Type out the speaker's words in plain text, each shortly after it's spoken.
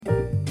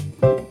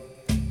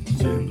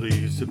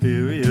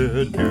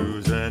Superior,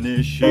 news and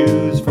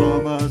issues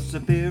from a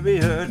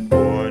superior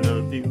point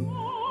of view.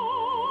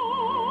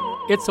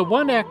 It's a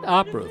one-act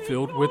opera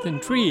filled with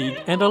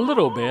intrigue and a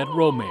little bad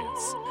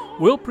romance.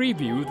 We'll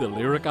preview the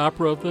Lyric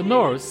Opera of the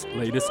North's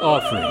latest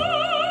offering.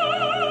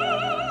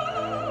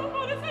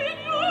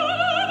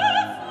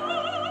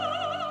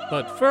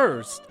 But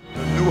first,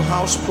 the new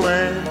house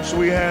plans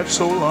we had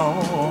so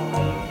long,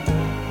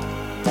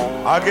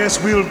 I guess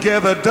we'll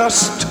gather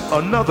dust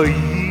another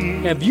year.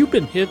 have you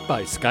been hit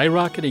by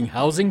skyrocketing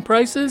housing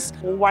prices?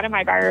 One of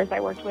my buyers I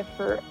worked with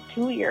for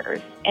 2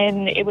 years,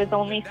 and it was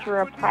only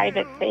through a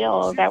private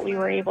sale that we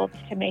were able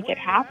to make it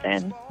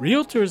happen.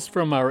 Realtors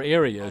from our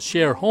area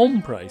share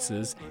home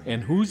prices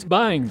and who's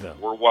buying them.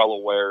 We're well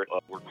aware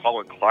of we're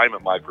calling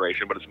climate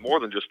migration, but it's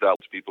more than just that.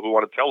 It's people who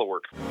want to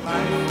telework.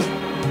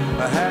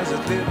 Life has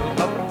its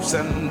little ups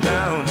and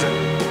downs.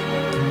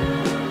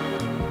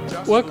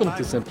 Welcome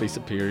to Simply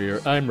Superior.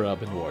 I'm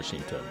Robin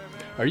Washington.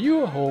 Are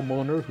you a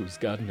homeowner who's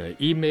gotten an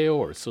email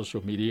or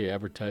social media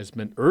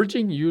advertisement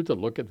urging you to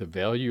look at the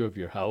value of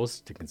your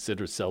house to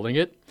consider selling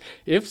it?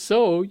 If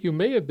so, you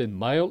may have been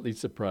mildly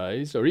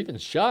surprised or even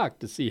shocked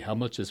to see how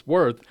much it's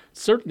worth,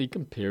 certainly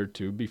compared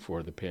to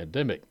before the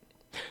pandemic.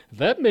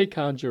 That may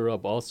conjure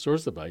up all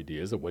sorts of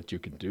ideas of what you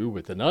can do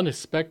with an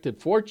unexpected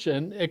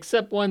fortune,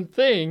 except one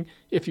thing: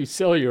 if you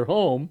sell your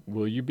home,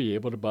 will you be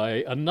able to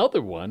buy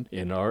another one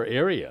in our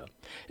area?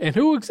 And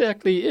who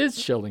exactly is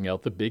shelling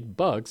out the big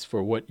bucks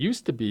for what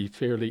used to be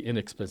fairly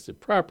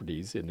inexpensive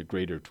properties in the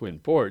greater Twin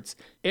Ports,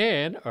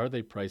 and are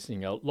they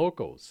pricing out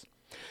locals?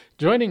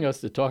 Joining us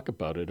to talk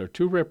about it are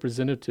two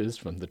representatives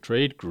from the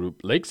trade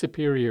group Lake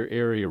Superior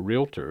Area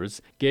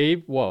Realtors,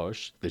 Gabe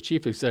Walsh, the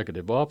Chief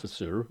Executive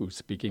Officer, who's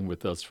speaking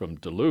with us from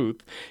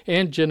Duluth,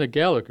 and Jenna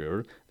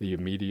Gallagher, the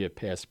immediate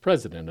past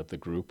president of the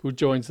group, who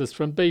joins us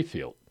from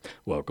Bayfield.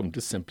 Welcome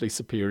to Simply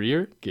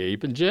Superior,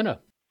 Gabe and Jenna.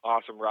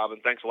 Awesome, Robin.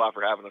 Thanks a lot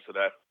for having us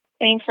today.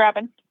 Thanks,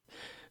 Robin.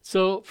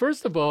 So,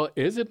 first of all,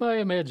 is it my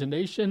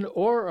imagination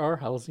or are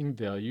housing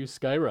values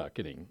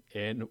skyrocketing?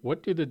 And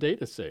what do the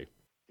data say?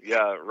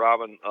 Yeah,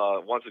 Robin,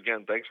 once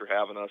again, thanks for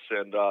having us.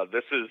 And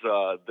this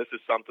is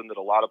something that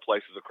a lot of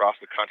places across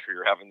the country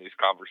are having these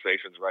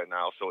conversations right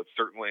now. So it's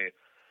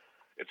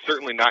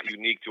certainly not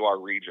unique to our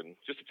region.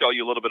 Just to tell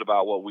you a little bit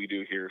about what we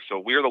do here. So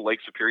we are the Lake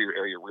Superior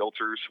Area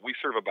Realtors. We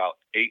serve about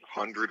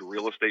 800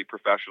 real estate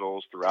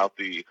professionals throughout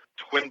the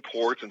Twin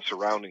Ports and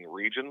surrounding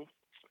region.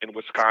 In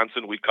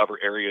Wisconsin, we cover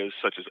areas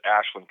such as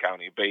Ashland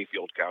County,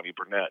 Bayfield County,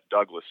 Burnett,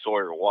 Douglas,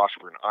 Sawyer,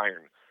 Washburn,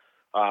 Iron.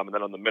 And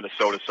then on the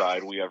Minnesota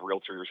side, we have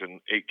realtors in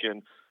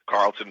Aitkin,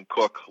 Carlton,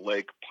 Cook,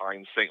 Lake,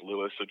 Pine, St.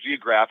 Louis. So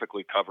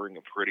geographically covering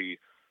a pretty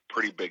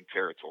big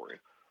territory.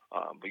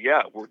 But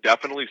yeah, we're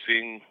definitely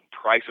seeing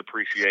price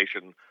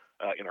appreciation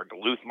in our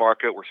Duluth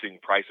market. We're seeing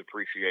price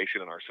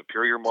appreciation in our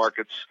Superior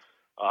markets.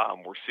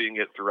 We're seeing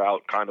it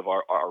throughout kind of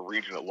our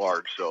region at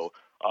large. So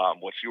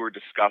what you were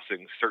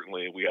discussing,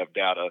 certainly we have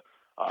data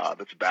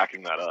that's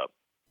backing that up.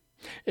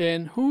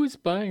 And who's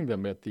buying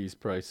them at these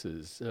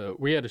prices?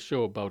 We had a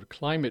show about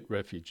climate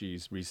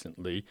refugees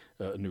recently,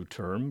 a new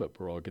term that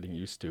we're all getting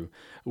used to,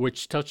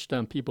 which touched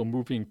on people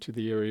moving to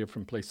the area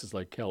from places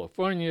like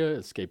California,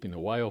 escaping the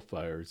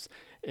wildfires.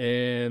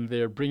 And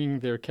they're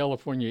bringing their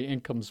California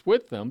incomes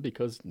with them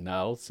because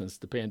now, since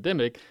the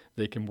pandemic,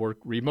 they can work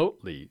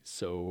remotely.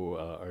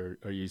 So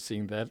are you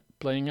seeing that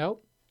playing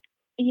out?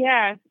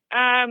 Yeah,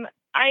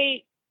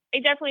 I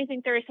definitely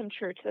think there is some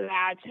truth to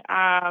that.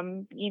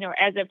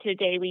 As of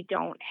today, we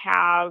don't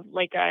have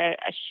like a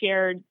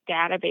shared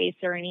database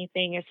or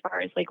anything as far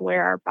as like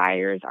where our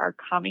buyers are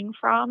coming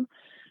from.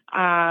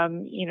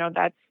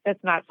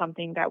 That's not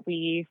something that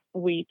we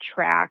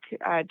track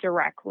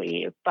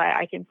directly, but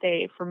I can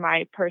say from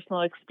my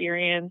personal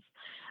experience,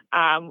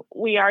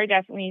 we are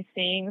definitely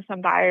seeing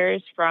some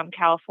buyers from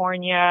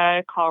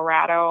California,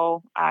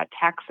 Colorado,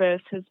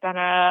 Texas has been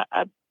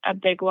a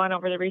big one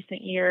over the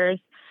recent years.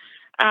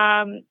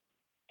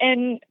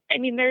 And I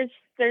mean,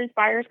 there's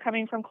buyers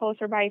coming from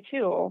closer by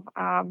too,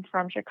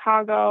 from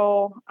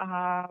Chicago,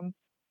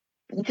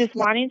 just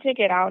wanting to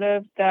get out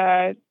of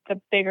the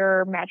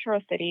bigger metro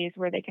cities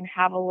where they can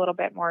have a little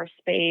bit more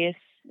space.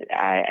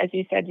 As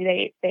you said,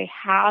 they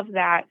have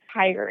that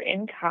higher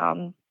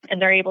income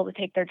and they're able to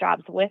take their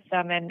jobs with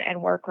them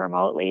and work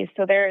remotely.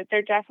 So there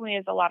definitely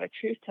is a lot of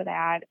truth to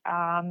that.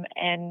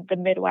 And the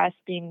Midwest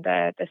being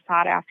the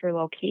sought after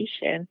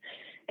location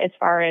as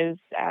far as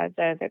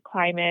the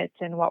climate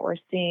and what we're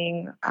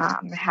seeing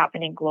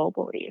happening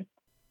globally.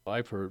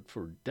 I've heard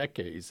for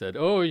decades that,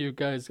 oh, you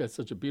guys got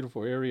such a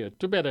beautiful area.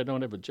 Too bad I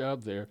don't have a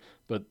job there,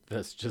 but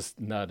that's just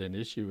not an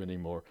issue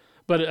anymore.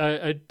 But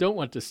I don't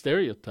want to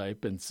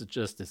stereotype and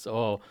suggest it's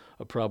all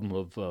a problem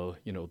of,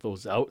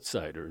 those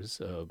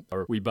outsiders.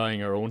 Are we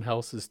buying our own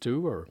houses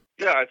too? Or?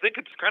 Yeah, I think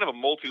it's kind of a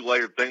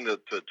multi-layered thing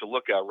to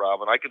look at,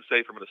 Rob. And I can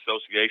say from an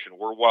association,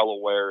 we're well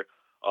aware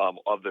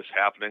of this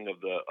happening of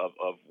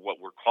what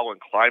we're calling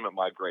climate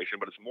migration,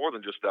 but it's more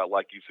than just that,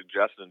 like you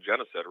suggested and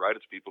Jenna said, right?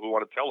 It's people who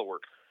want to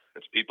telework.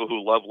 It's people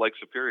who love Lake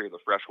Superior, the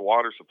fresh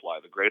water supply,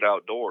 the great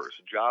outdoors,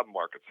 job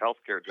markets,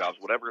 healthcare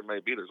jobs, whatever it may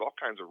be. There's all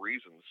kinds of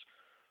reasons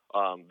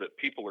that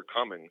people are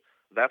coming.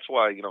 That's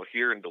why,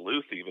 here in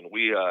Duluth even,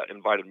 we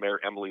invited Mayor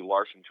Emily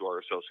Larson to our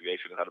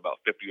association and had about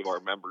 50 of our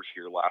members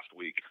here last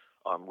week,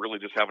 really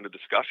just having a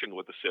discussion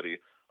with the city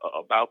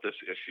about this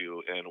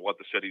issue and what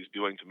the city's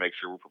doing to make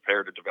sure we're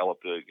prepared to develop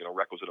the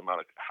requisite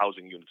amount of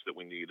housing units that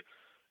we need.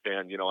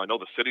 And I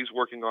know the city's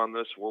working on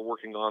this. We're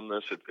working on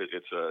this.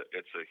 It's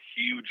a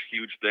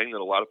huge thing that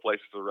a lot of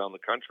places around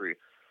the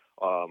country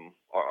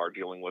are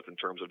dealing with in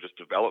terms of just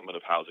development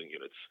of housing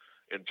units.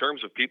 In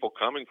terms of people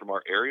coming from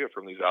our area,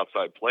 from these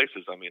outside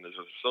places, I mean, as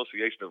an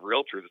association of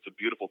realtors, it's a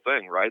beautiful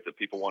thing, right, that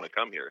people want to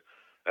come here.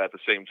 At the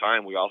same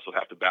time, we also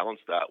have to balance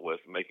that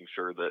with making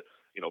sure that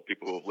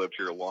people who have lived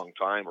here a long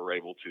time are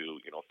able to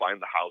find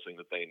the housing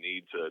that they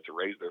need to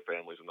raise their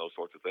families and those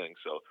sorts of things.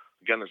 So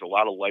again, there's a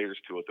lot of layers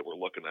to it that we're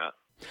looking at.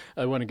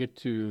 I want to get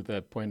to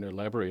that point and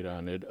elaborate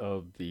on it,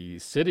 of the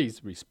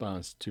city's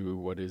response to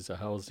what is a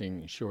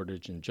housing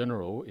shortage in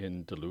general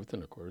in Duluth,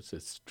 and of course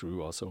it's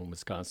true also in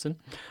Wisconsin.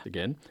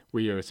 Again,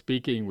 we are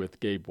speaking with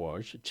Gabe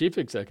Walsh, Chief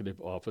Executive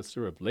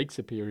Officer of Lake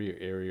Superior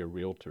Area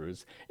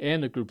Realtors,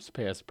 and the group's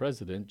past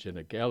president,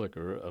 Jenna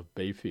Gallagher of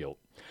Bayfield.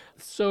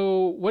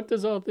 So what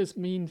does all this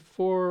mean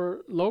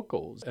for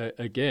locals?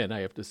 Again, I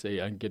have to say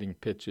I'm getting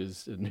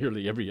pitches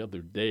nearly every other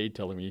day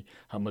telling me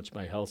how much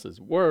my house is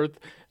worth,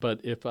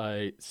 but if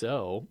I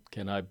sell,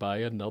 can I buy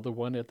another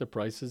one at the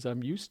prices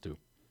I'm used to?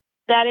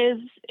 That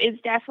is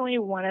definitely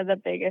one of the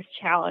biggest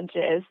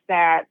challenges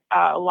that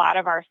a lot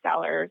of our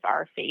sellers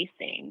are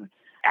facing.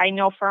 I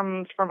know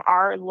from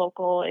our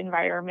local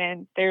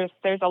environment, there's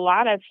a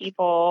lot of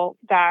people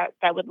that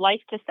would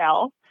like to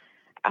sell,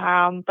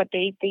 but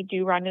they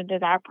do run into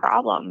that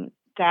problem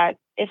that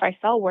if I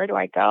sell, where do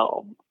I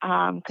go?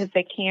 Because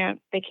they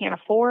can't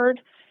afford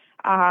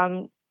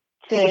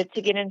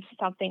to get into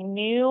something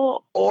new,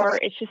 or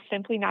it's just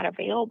simply not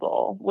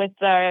available with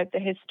the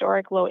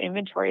historic low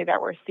inventory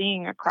that we're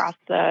seeing across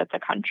the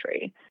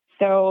country.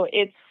 So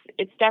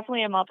it's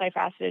definitely a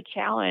multifaceted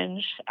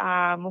challenge.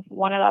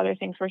 One of the other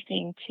things we're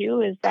seeing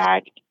too is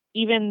that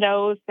even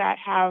those that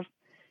have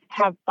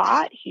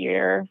bought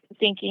here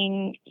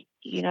thinking,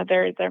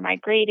 they're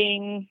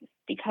migrating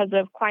because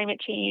of climate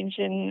change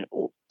and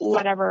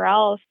whatever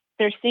else,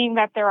 they're seeing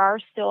that there are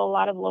still a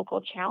lot of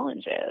local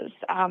challenges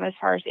as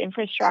far as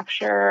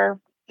infrastructure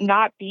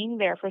not being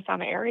there for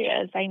some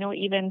areas. I know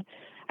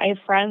I have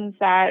friends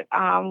that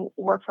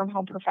work from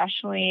home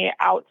professionally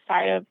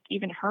outside of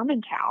even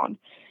Hermantown,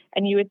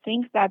 and you would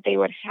think that they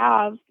would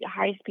have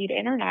high-speed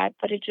internet,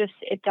 but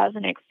it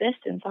doesn't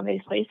exist in some of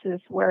these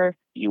places where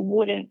you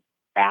wouldn't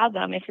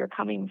fathom, if you're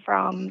coming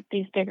from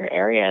these bigger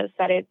areas,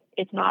 that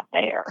it's not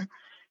there.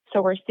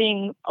 So we're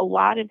seeing a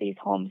lot of these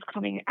homes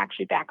coming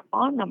actually back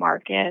on the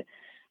market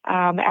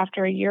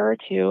after a year or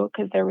two,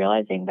 because they're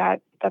realizing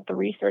that the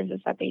resources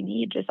that they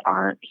need just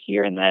aren't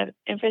here, and the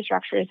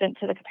infrastructure isn't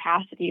to the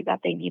capacity that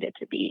they need it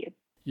to be.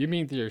 You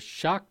mean they're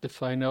shocked to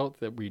find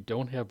out that we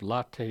don't have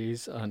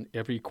lattes on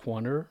every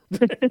corner?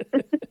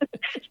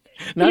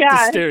 Not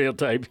the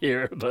stereotype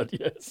here, but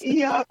yes.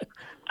 Yeah.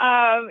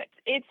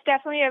 It's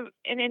definitely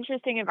an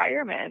interesting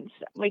environment.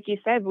 Like you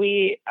said,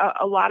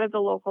 a lot of the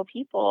local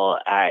people,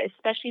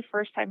 especially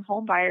first-time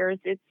home buyers,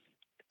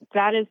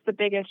 that is the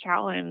biggest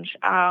challenge.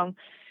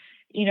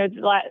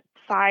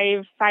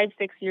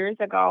 6 years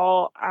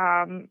ago,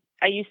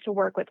 I used to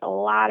work with a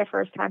lot of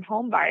first-time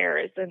home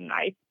buyers, and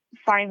I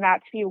find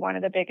that to be one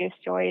of the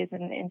biggest joys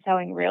in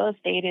selling real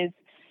estate is,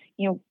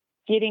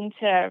 getting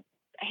to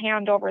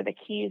hand over the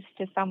keys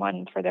to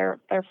someone for their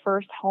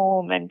first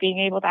home and being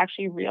able to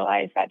actually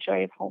realize that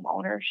joy of home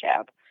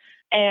ownership.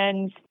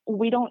 And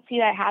we don't see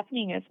that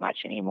happening as much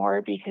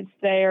anymore because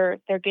they're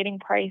getting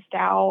priced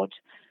out,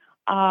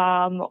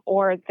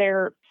 or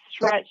they're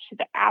stretched to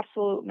the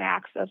absolute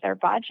max of their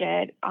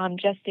budget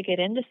just to get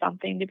into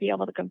something to be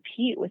able to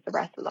compete with the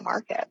rest of the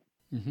market.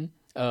 Mm-hmm.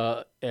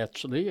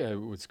 Actually, I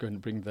was going to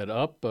bring that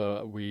up.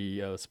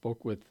 We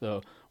spoke with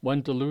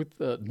one Duluth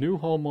new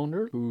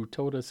homeowner who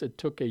told us it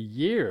took a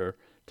year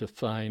to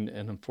find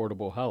an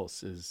affordable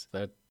house. Is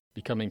that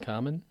becoming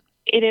common?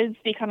 It is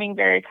becoming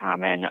very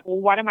common.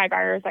 One of my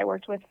buyers I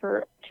worked with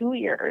for 2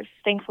 years.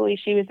 Thankfully,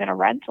 she was in a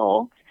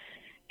rental,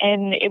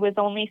 and it was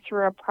only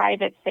through a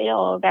private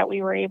sale that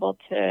we were able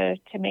to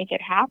make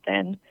it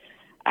happen,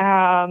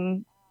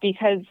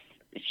 because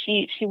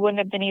she wouldn't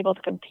have been able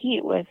to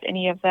compete with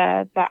any of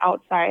the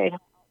outside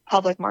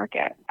public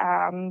market.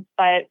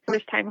 But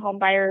first-time home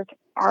buyers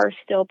are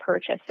still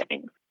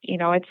purchasing.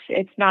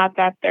 It's not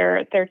that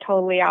they're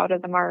totally out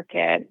of the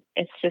market.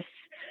 It's just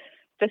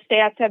the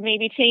stats have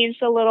maybe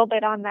changed a little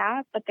bit on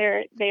that, but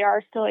they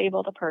are still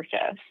able to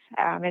purchase.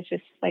 It's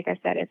just, like I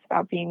said, it's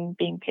about being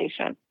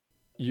patient.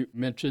 You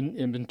mentioned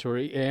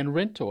inventory and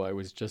rental. I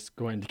was just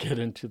going to get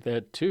into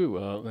that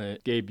too.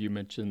 Gabe, you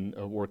mentioned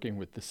working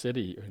with the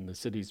city and the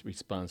city's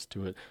response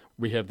to it.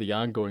 We have the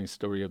ongoing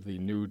story of the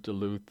new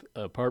Duluth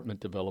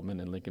apartment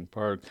development in Lincoln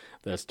Park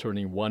that's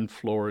turning one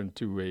floor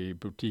into a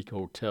boutique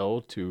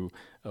hotel to,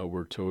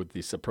 we're told,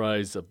 the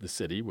surprise of the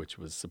city, which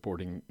was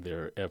supporting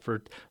their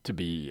effort to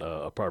be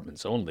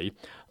apartments only.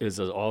 Is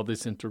all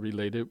this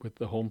interrelated with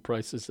the home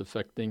prices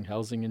affecting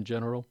housing in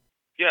general?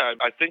 Yeah,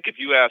 I think if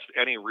you asked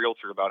any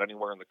realtor about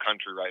anywhere in the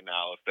country right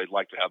now if they'd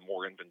like to have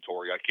more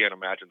inventory, I can't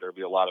imagine there'd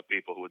be a lot of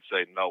people who would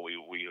say, no, we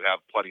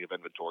have plenty of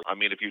inventory. I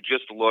mean, if you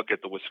just look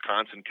at the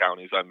Wisconsin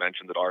counties I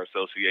mentioned that our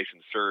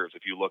association serves,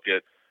 if you look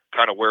at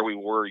kind of where we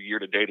were year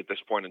to date at this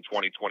point in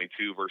 2022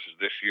 versus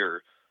this year,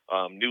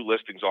 new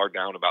listings are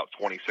down about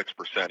 26%,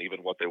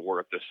 even what they were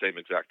at this same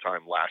exact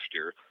time last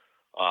year.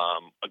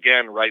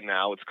 Again, right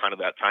now, it's kind of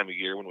that time of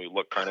year when we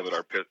look kind of at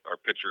our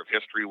picture of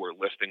history where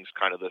listings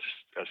kind of this,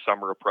 as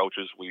summer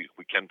approaches, we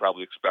can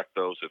probably expect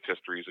those if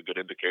history is a good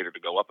indicator to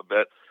go up a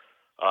bit.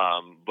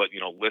 But,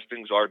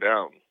 listings are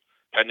down.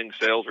 Pending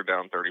sales are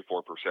down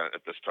 34%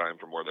 at this time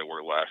from where they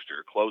were last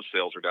year. Closed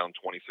sales are down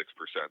 26%.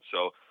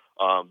 So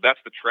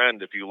that's the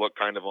trend if you look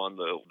kind of on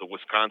the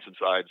Wisconsin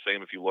side.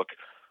 Same if you look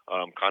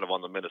kind of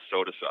on the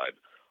Minnesota side.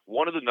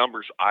 One of the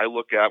numbers I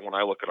look at when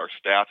I look at our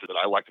stats that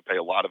I like to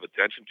pay a lot of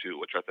attention to,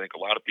 which I think a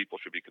lot of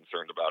people should be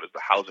concerned about, is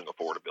the Housing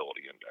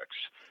Affordability Index.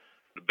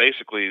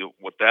 Basically,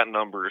 what that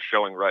number is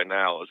showing right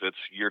now is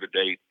it's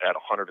year-to-date at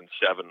 107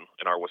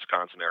 in our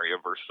Wisconsin area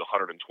versus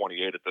 128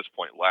 at this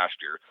point last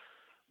year.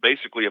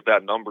 Basically, if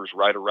that number's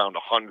right around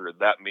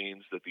 100, that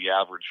means that the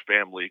average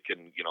family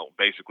can,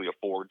 basically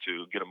afford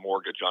to get a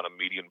mortgage on a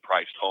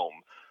median-priced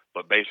home,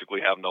 but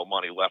basically have no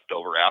money left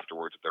over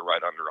afterwards if they're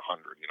right under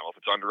 100. If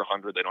it's under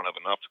 100, they don't have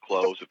enough to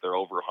close. If they're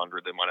over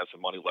 100, they might have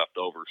some money left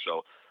over.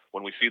 So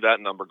when we see that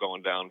number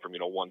going down from,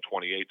 128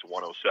 to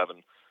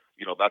 107,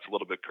 that's a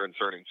little bit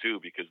concerning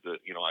too, because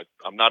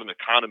I'm not an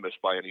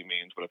economist by any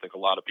means, but I think a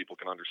lot of people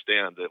can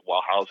understand that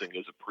while housing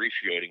is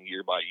appreciating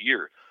year by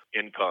year,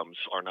 incomes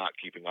are not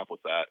keeping up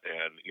with that.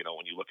 And,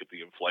 when you look at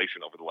the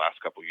inflation over the last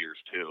couple of years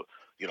too,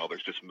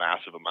 there's just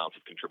massive amounts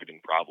of contributing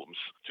problems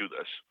to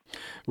this.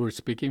 We're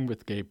speaking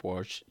with Gabe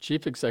Warsh,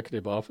 Chief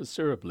Executive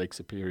Officer of Lake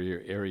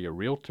Superior Area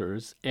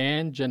Realtors,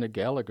 and Jenna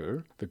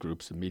Gallagher, the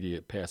group's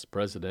immediate past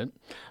president.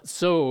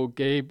 So,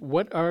 Gabe,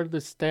 what are the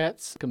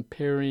stats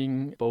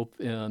comparing both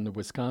on the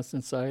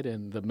Wisconsin side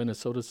and the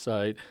Minnesota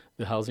side,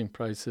 the housing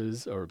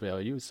prices or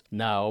values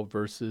now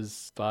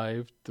versus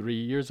 3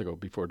 years ago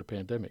before the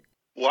pandemic?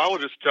 Well, I will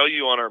just tell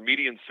you on our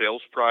median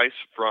sales price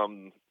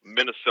from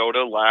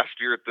Minnesota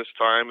last year at this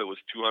time, it was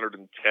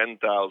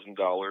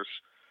 $210,000.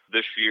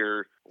 This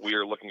year, we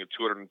are looking at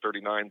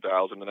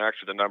 $239,000. And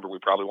actually, the number we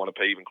probably want to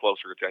pay even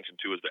closer attention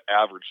to is the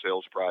average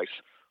sales price.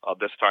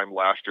 This time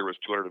last year was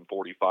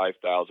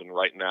 $245,000.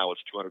 Right now,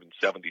 it's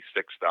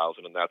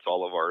 $276,000, and that's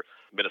all of our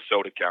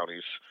Minnesota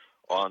counties.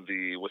 On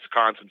the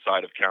Wisconsin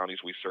side of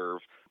counties we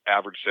serve,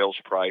 average sales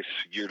price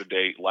year to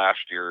date last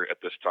year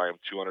at this time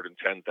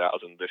 $210,000,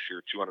 this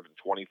year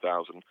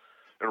 $220,000.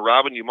 And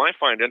Robin, you might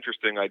find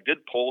interesting, I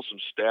did pull some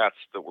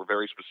stats that were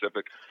very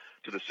specific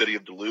to the city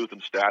of Duluth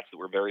and stats that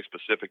were very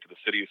specific to the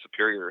city of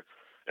Superior.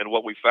 And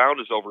what we found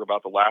is over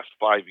about the last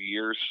 5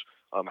 years,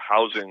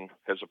 housing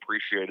has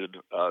appreciated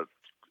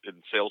in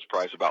sales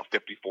price about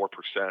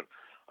 54%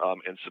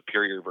 in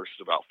Superior versus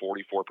about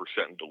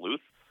 44% in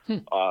Duluth.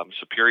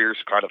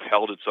 Superior's kind of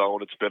held its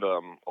own. It's been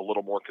a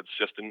little more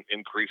consistent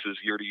increases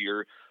year to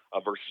year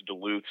versus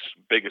Duluth's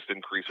biggest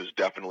increases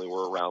definitely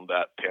were around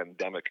that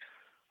pandemic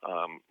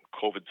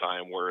COVID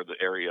time, where the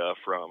area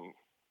from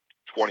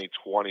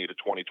 2020 to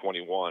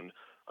 2021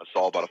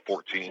 saw about a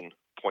 14.6%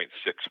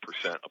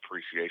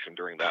 appreciation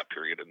during that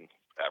period in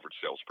average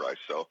sales price.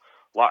 So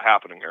a lot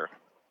happening here.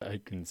 I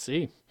can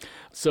see.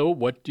 So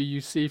what do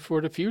you see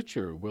for the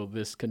future? Will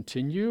this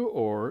continue,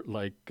 or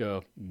like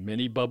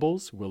mini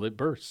bubbles, will it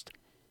burst?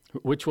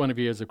 Which one of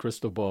you has a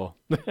crystal ball?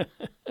 Yeah,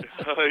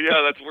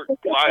 we're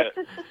quiet.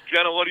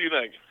 Jenna, what do you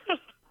think?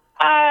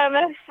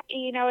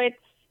 It's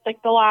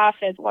like the law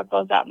is what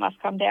goes up must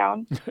come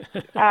down.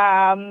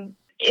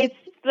 It's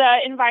the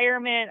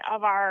environment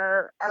of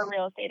our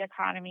real estate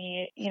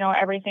economy.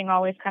 Everything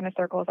always kind of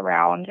circles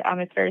around.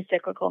 It's very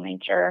cyclical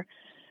nature.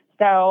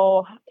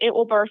 So it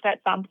will burst at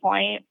some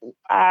point.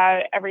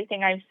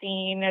 Everything I've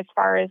seen as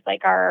far as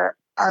like our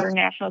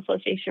National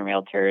Association of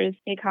Realtors,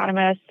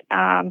 economists,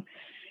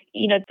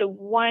 the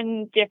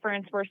one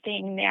difference we're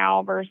seeing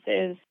now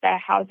versus the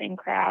housing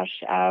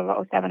crash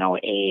of 07,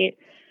 08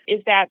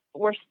 is that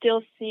we're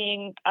still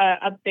seeing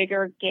a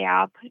bigger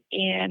gap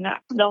in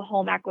the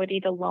home equity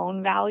to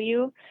loan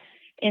value.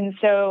 And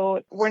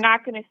so we're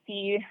not going to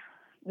see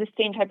the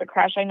same type of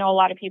crash. I know a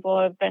lot of people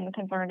have been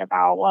concerned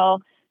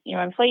about,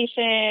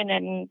 inflation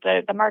and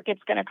the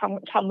market's going to come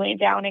tumbling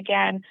down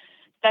again.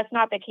 That's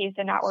not the case,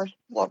 and not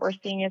what we're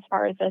seeing as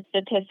far as the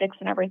statistics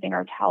and everything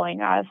are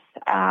telling us.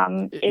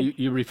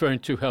 You're referring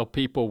to how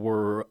people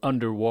were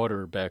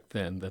underwater back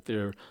then, that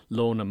their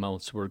loan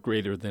amounts were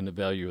greater than the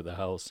value of the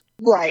house.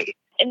 Right.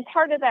 And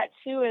part of that,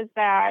 too, is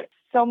that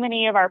so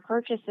many of our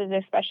purchases,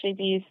 especially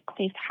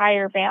these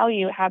higher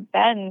value, have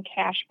been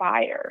cash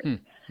buyers.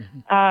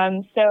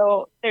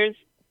 So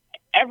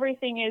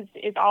everything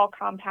is all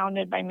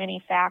compounded by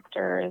many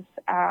factors.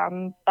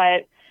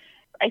 But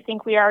I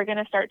think we are going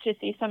to start to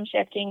see some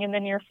shifting in the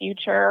near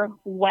future.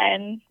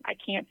 When, I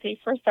can't say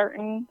for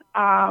certain,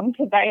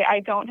 because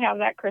I don't have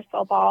that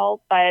crystal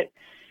ball, but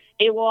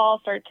it will all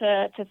start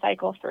to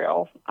cycle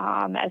through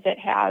as it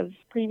has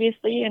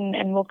previously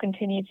and will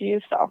continue to do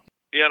so.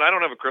 Yeah, and I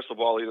don't have a crystal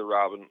ball either,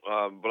 Robin.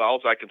 But all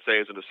I can say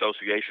is an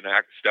association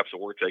act, steps that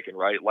we're taking,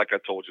 right? Like I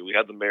told you, we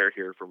had the mayor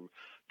here from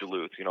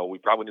Duluth. We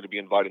probably need to be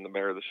inviting the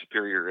mayor of the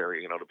Superior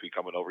area, to be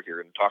coming over here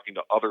and talking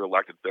to other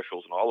elected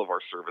officials in all of our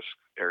service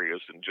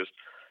areas and just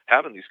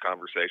having these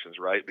conversations,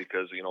 right?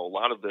 Because, a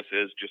lot of this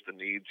is just the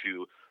need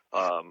to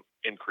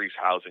increase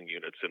housing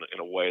units in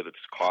a way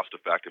that's cost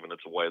effective and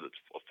it's a way that's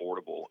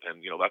affordable.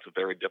 And, that's a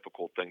very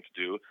difficult thing to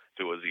do.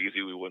 If it was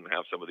easy, we wouldn't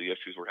have some of the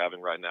issues we're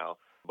having right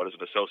now. But as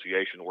an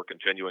association, we're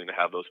continuing to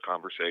have those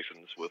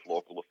conversations with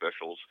local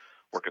officials.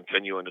 We're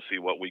continuing to see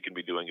what we can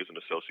be doing as an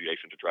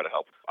association to try to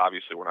help.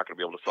 Obviously, we're not going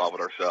to be able to solve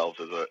it ourselves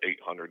as a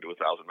 800 to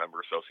 1,000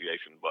 member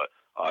association, but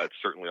it's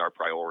certainly our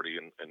priority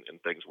and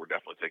things we're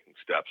definitely taking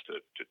steps to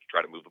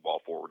try to move the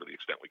ball forward to the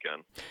extent we can.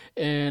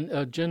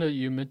 And Jenna,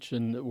 you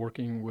mentioned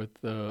working with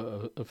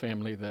a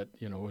family that,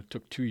 it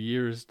took 2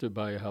 years to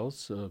buy a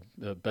house,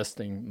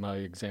 besting my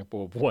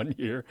example of 1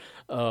 year.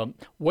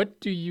 What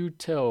do you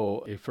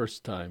tell a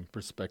first-time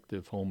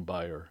prospective home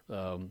buyer?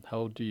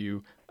 How do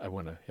you, I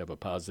want to have a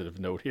positive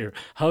note here,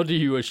 how do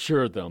you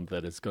assure them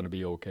that it's going to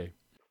be okay?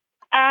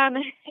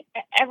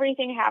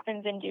 Everything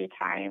happens in due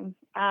time.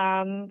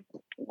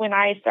 When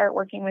I start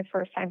working with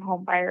first-time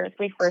home buyers,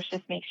 we first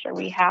just make sure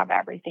we have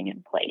everything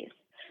in place.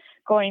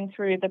 Going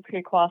through the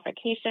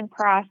pre-qualification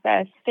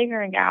process,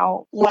 figuring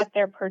out what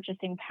their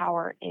purchasing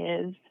power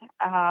is,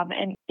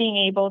 and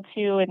being able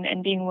to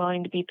and being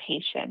willing to be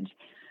patient.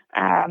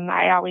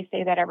 I always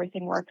say that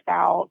everything works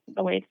out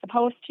the way it's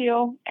supposed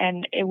to,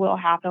 and it will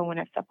happen when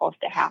it's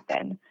supposed to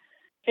happen.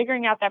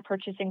 Figuring out that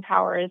purchasing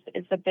power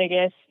is the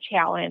biggest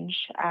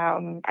challenge.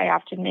 I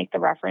often make the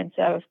reference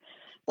of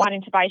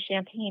wanting to buy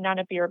champagne on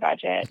a beer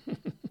budget.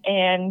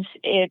 And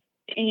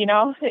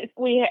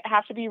we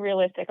have to be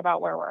realistic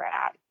about where we're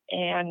at.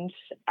 And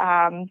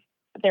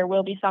there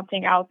will be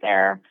something out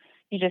there.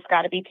 You just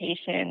got to be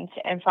patient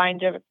and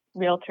find a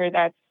realtor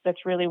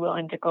that's really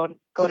willing to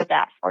go to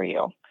bat for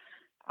you.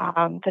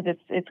 Because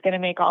it's going to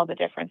make all the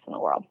difference in the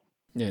world.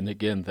 And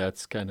again,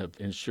 that's kind of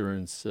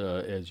insurance,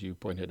 as you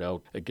pointed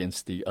out,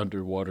 against the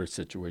underwater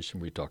situation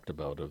we talked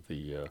about of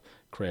the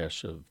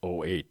crash of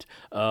 2008.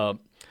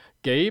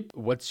 Gabe,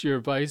 what's your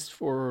advice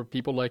for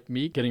people like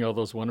me getting all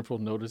those wonderful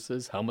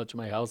notices? How much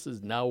my house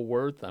is now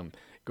worth? I'm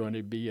going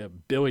to be a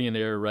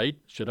billionaire, right?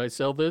 Should I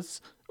sell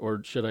this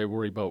or should I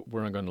worry about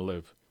where I'm going to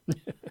live?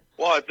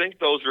 Well, I think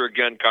those are,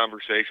 again,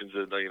 conversations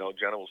that,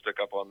 Jenna will stick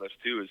up on this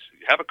too, is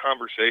have a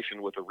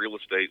conversation with a real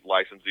estate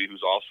licensee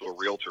who's also a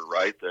realtor,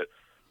 right? That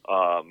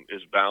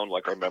is bound,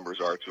 like our members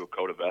are, to a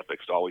code of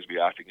ethics to always be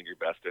acting in your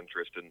best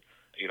interest. And,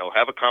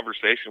 have a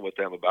conversation with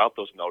them about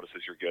those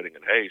notices you're getting.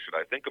 And, hey, should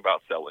I think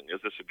about selling? Is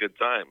this a good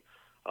time?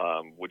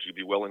 Would you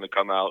be willing to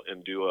come out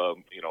and do a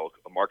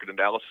market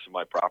analysis of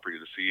my property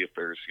to see if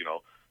there's,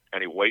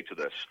 any weight to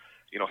this?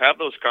 Have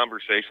those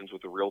conversations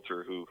with a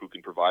realtor who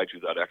can provide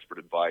you that expert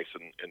advice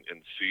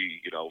and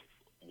see,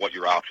 what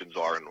your options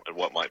are and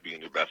what might be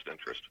in your best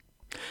interest.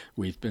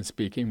 We've been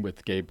speaking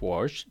with Gabe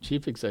Warsh,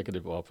 Chief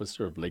Executive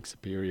Officer of Lake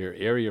Superior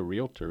Area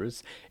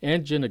Realtors,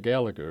 and Jenna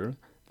Gallagher,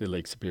 the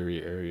Lake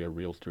Superior Area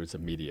Realtors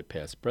immediate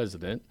past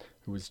president,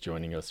 who is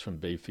joining us from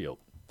Bayfield.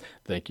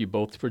 Thank you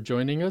both for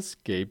joining us,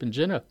 Gabe and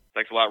Jenna.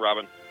 Thanks a lot,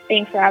 Robin.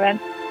 Thanks, Robin.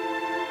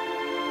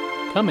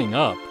 Coming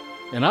up,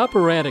 an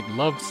operatic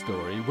love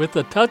story with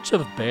a touch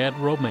of bad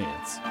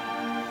romance.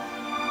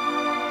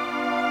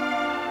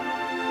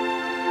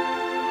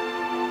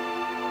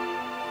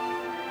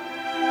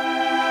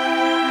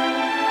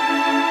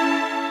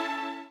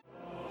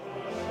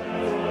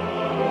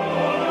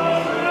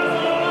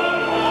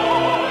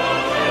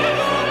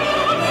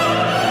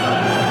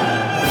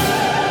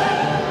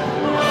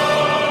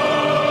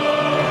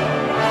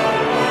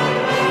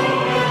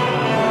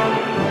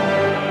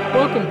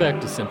 Welcome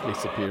back to Simply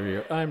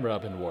Superior. I'm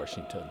Robin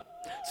Washington.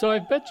 So I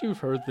bet you've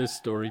heard this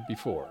story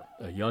before.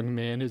 A young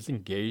man is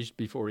engaged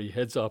before he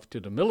heads off to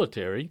the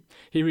military.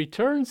 He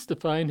returns to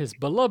find his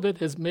beloved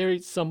has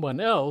married someone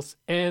else,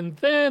 and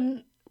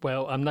then,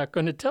 well, I'm not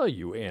going to tell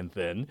you and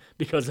then,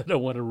 because I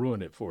don't want to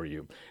ruin it for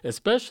you,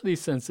 especially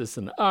since it's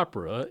an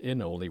opera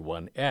in only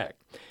one act.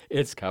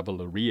 It's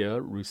Cavalleria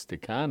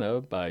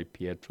Rusticana by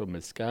Pietro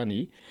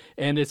Mascagni,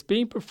 and it's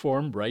being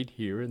performed right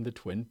here in the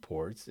Twin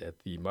Ports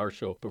at the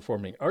Marshall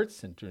Performing Arts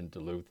Center in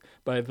Duluth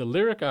by the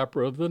Lyric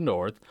Opera of the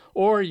North,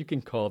 or you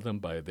can call them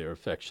by their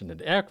affectionate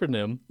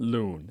acronym,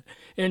 LOON.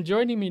 And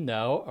joining me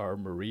now are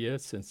Maria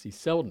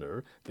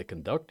Sensi-Seldner, the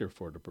conductor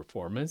for the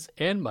performance,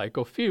 and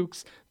Michael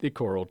Fuchs, the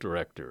choral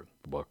director.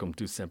 Welcome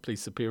to Simply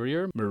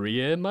Superior,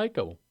 Maria and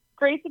Michael.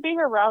 Great to be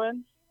here,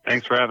 Robin.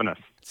 Thanks for having us.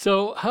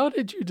 So, how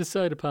did you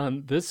decide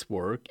upon this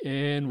work?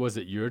 And was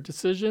it your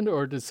decision,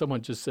 or did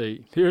someone just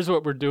say, here's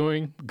what we're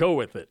doing, go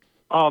with it?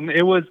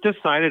 It was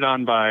decided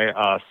on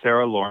by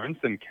Sarah Lawrence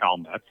and Cal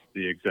Metz,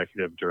 the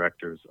executive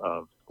directors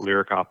of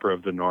Lyric Opera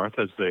of the North,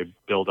 as they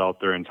build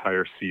out their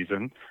entire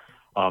season.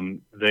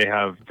 They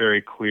have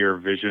very clear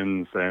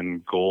visions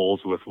and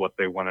goals with what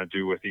they want to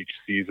do with each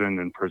season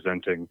and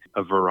presenting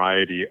a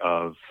variety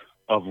of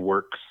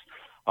works,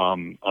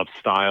 of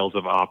styles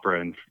of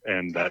opera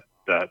and that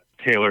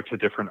tailor to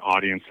different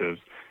audiences.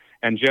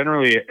 And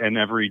generally, in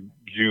every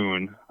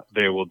June,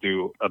 they will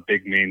do a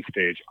big main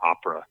stage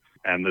opera.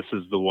 And this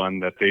is the one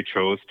that they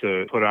chose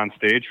to put on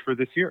stage for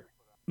this year.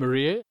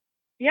 Maria?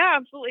 Yeah,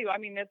 absolutely. I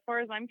mean, as far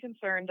as I'm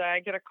concerned,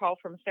 I get a call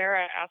from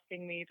Sarah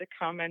asking me to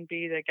come and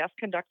be the guest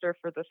conductor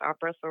for this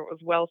opera, so it was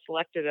well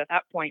selected at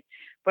that point.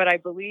 But I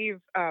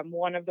believe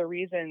one of the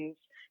reasons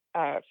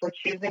for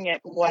choosing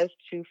it was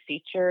to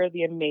feature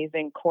the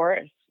amazing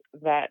chorus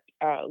that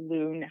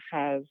Loon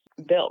has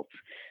built,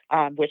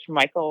 which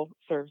Michael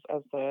serves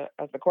as the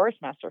chorus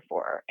master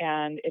for,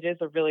 and it is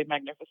a really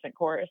magnificent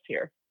chorus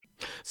here.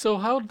 So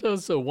how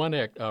does a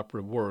one-act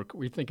opera work?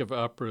 We think of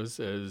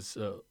operas as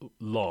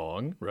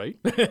long, right?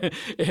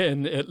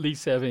 And at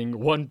least having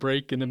one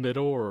break in the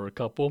middle or a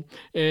couple.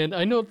 And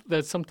I know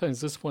that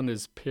sometimes this one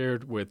is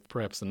paired with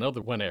perhaps another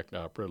one-act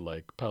opera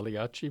like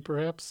Pagliacci,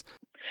 perhaps?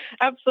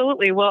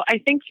 Absolutely. Well, I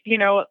think,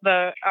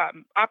 the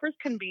operas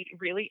can be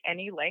really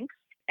any length.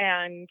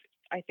 And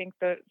I think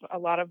that a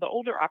lot of the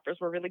older operas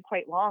were really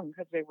quite long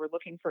because they were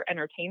looking for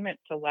entertainment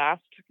to last,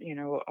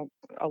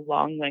 a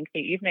long, lengthy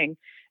evening.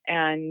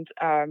 And,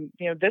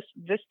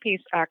 this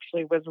piece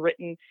actually was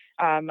written,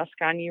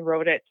 Mascagni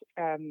wrote it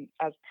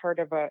as part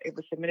of it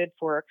was submitted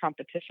for a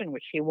competition,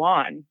 which he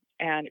won.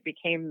 And it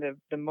became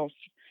the most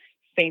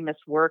famous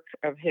work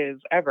of his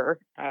ever.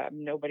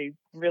 Nobody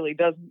really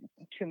does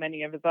too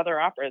many of his other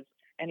operas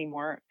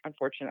anymore,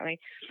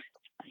 unfortunately.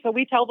 So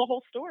we tell the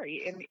whole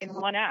story in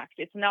one act.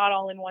 It's not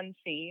all in one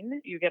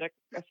scene. You get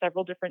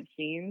several different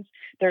scenes.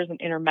 There's an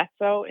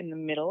intermezzo in the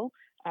middle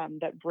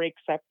that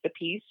breaks up the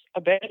piece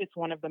a bit. It's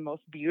one of the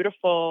most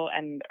beautiful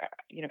and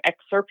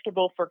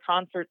excerptable for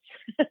concerts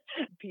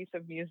piece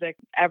of music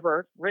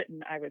ever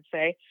written, I would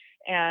say.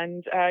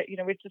 And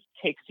it just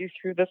takes you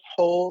through this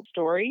whole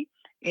story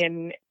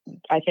in,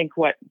 I think,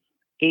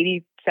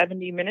 80,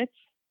 70 minutes,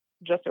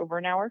 just over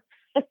an hour.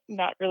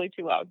 Not really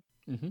too long.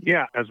 Mm-hmm.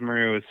 Yeah, as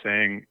Maria was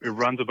saying, it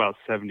runs about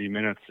 70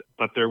 minutes,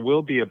 but there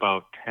will be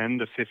about 10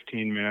 to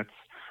 15 minutes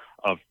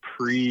of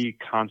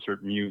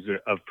pre-concert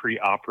music, of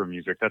pre-opera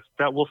music.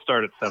 That will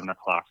start at 7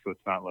 o'clock, so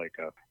it's not like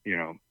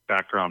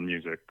background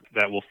music.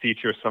 That will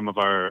feature some of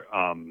our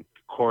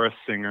chorus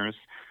singers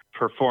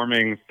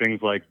performing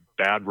things like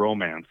Bad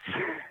Romance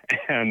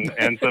and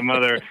some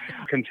other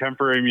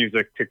contemporary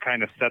music to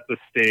kind of set the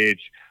stage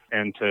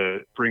and to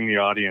bring the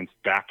audience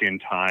back in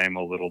time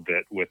a little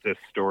bit with this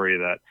story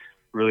that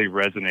really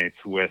resonates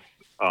with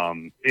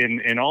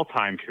in all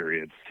time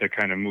periods, to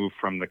kind of move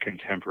from the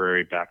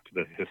contemporary back to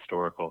the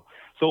historical.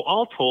 So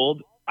all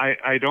told,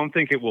 I don't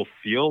think it will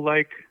feel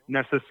like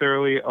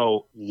necessarily a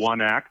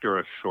one act or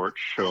a short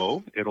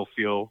show. It'll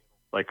feel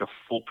like a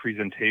full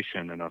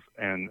presentation and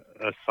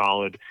a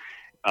solid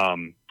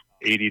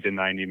 80 to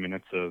 90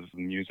 minutes of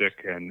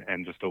music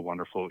and just a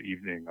wonderful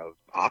evening of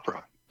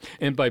opera.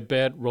 And by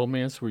Bad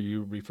Romance, were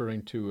you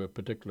referring to a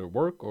particular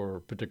work or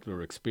a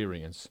particular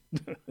experience?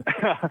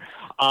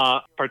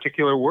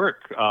 Particular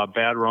work,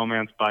 Bad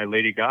Romance by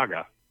Lady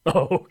Gaga.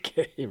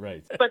 Okay,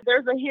 right. But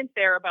there's a hint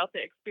there about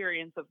the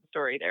experience of the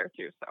story there,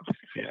 too. So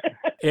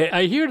yeah.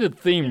 I hear the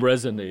theme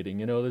resonating.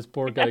 This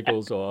poor guy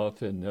goes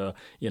off and,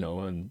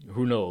 and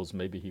who knows,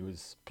 maybe he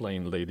was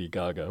playing Lady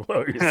Gaga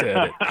while he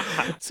said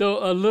it. So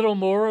a little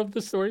more of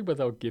the story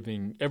without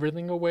giving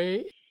everything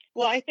away.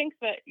 Well, I think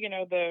that,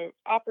 the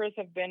operas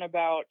have been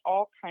about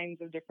all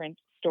kinds of different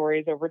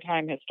stories over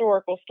time,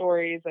 historical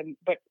stories,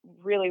 but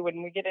really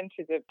when we get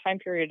into the time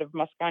period of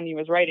Mascagni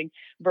was writing,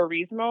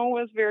 Verismo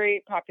was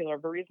very popular.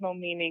 Verismo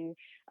meaning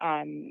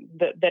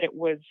that it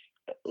was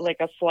like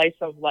a slice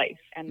of life.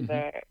 And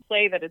the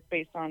play that it's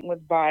based on was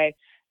by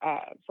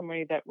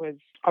somebody that was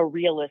a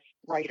realist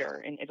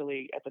writer in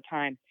Italy at the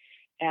time.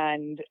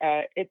 And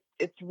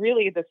it's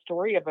really the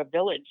story of a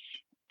village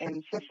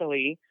in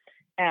Sicily.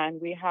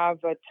 And we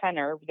have a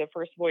tenor. The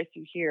first voice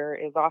you hear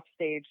is off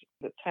stage,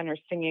 the tenor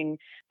singing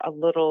a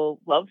little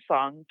love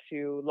song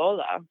to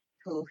Lola,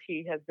 who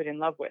he has been in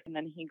love with. And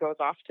then he goes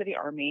off to the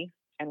army.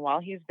 And while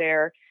he's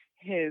there,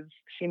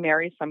 she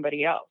marries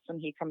somebody else.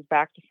 And he comes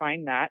back to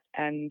find that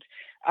and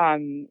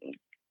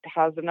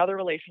has another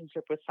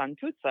relationship with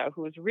Santuzza,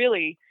 who is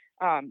really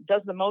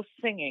does the most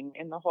singing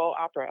in the whole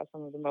opera.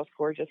 Some of the most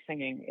gorgeous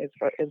singing is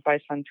by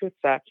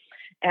Santuzza.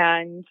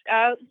 And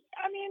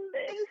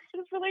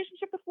his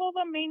relationship with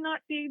Lola may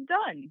not be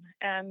done.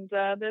 And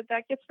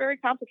that gets very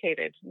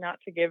complicated, not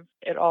to give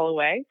it all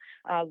away.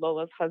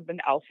 Lola's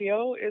husband,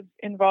 Alfio, is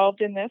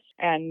involved in this.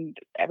 And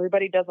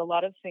everybody does a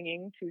lot of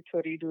singing to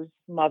Turiddu's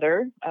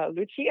mother,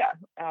 Lucia,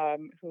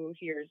 who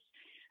hears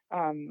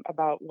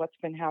about what's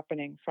been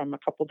happening from a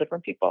couple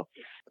different people.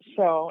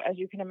 So as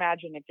you can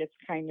imagine, it gets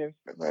kind of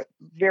a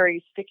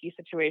very sticky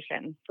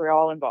situation for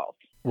all involved.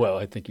 Well,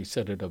 I think you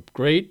set it up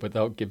great.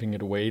 Without giving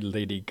it away,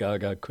 Lady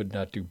Gaga could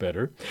not do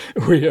better.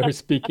 We are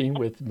speaking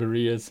with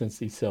Maria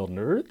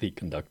Sensi-Sellner, the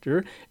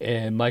conductor,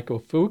 and Michael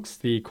Fuchs,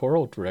 the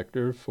choral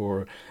director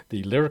for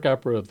the Lyric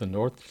Opera of the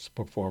North's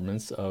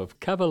performance of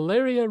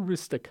Cavalleria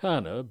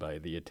Rusticana by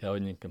the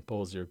Italian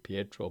composer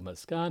Pietro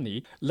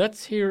Mascagni.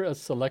 Let's hear a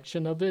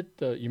selection of it.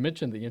 You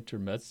mentioned the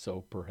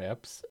intermezzo,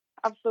 perhaps.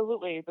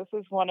 Absolutely. This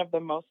is one of the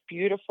most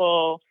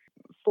beautiful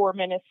 4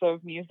 minutes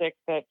of music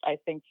that I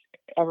think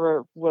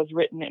ever was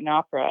written in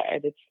opera.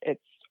 And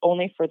it's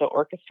only for the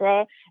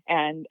orchestra,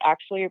 and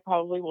actually it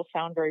probably will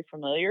sound very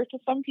familiar to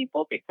some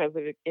people because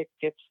it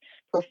gets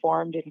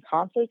performed in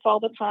concerts all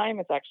the time.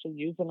 It's actually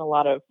used in a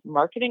lot of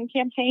marketing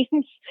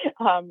campaigns.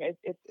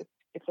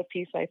 It's a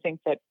piece I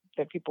think that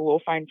people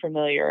will find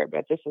familiar,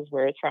 but this is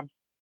where it's from.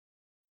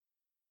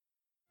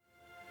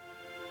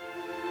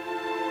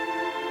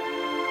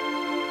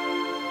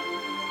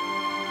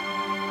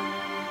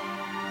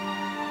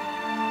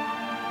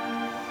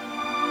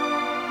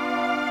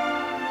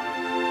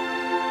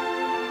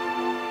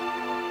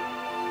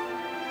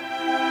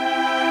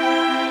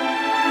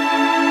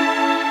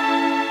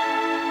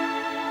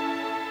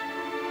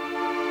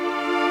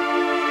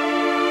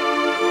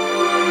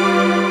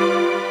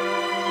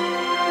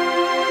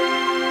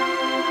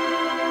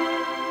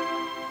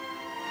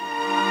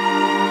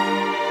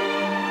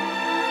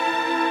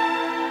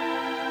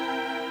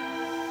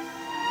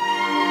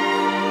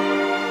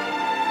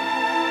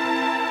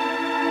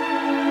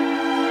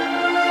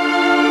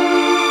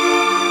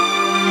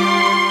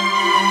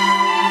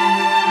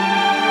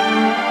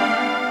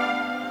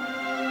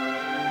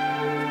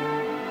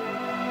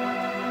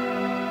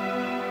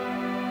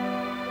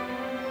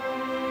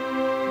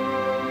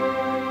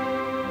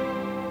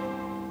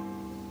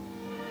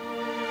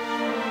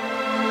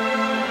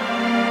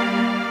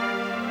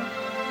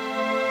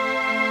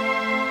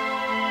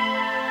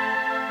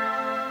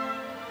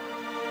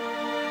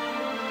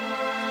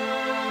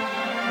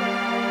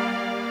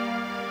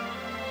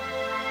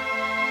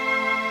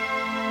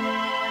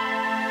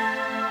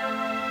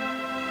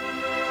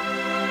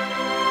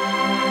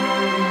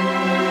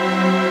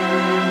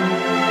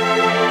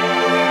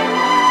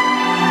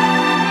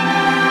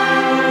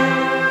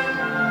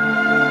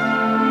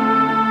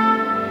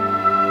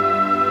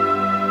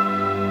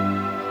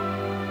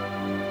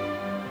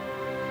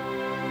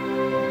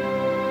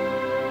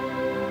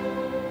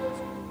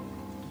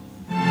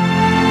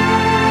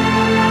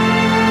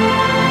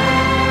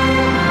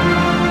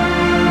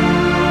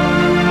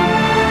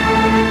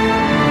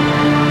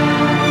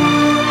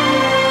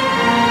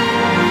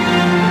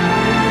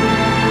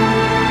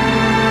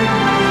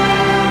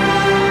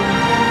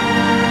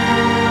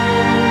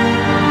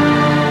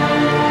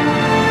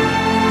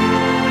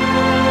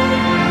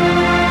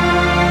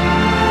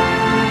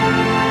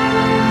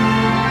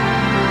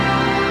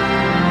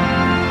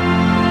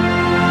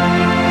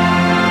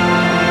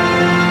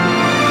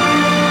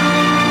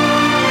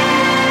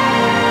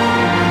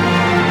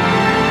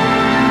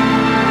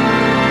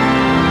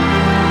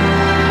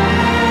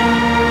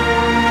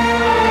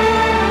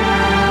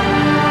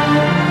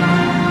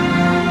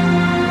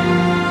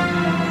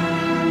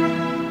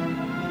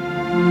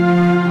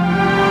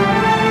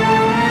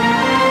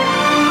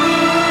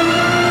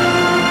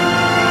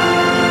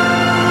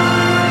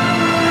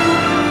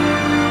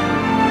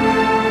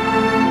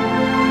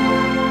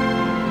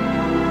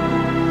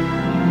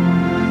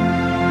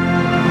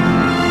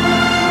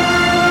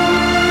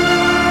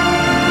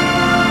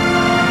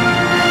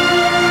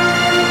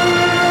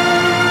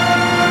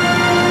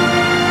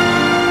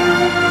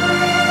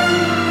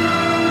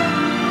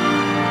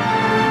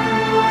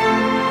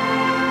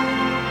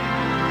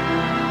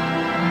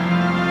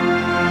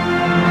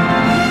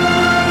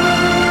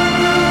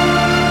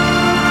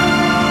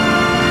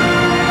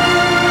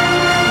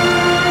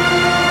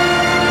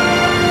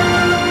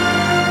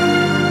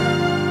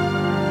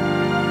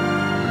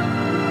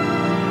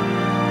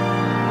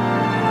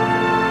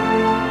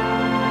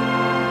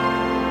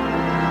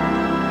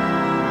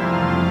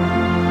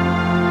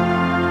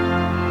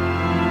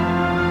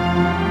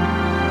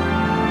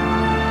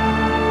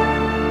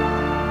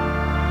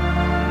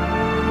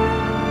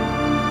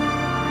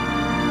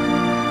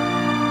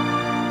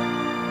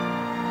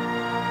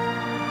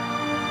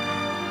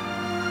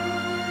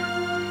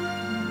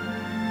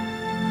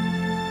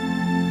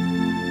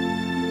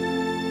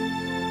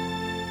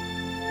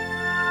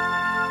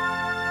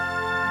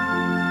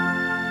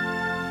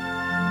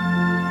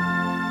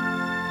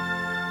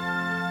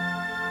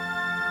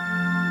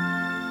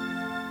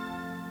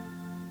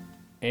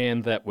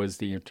 And that was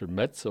the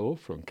intermezzo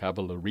from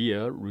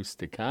Cavalleria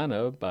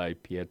Rusticana by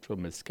Pietro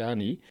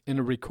Mascagni in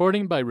a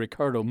recording by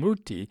Riccardo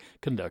Muti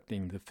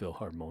conducting the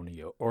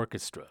Philharmonia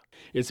Orchestra.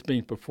 It's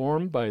being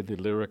performed by the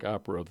Lyric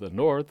Opera of the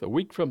North a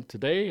week from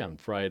today on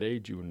Friday,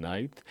 June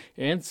 9th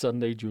and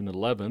Sunday, June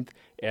 11th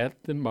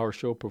at the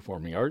Marshall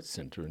Performing Arts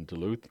Center in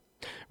Duluth.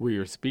 We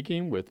are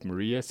speaking with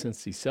Maria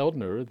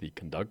Cincy-Seldner, the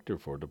conductor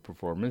for the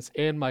performance,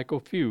 and Michael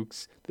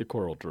Fuchs, the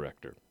choral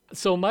director.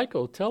 So,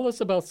 Michael, tell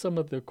us about some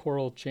of the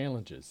choral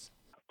challenges.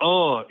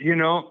 Oh,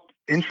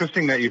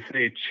 interesting that you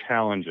say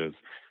challenges.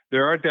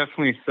 There are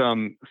definitely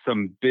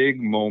some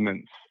big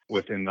moments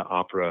within the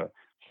opera,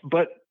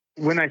 but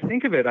when I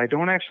think of it, I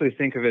don't actually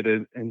think of it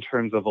in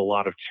terms of a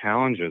lot of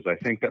challenges. I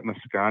think that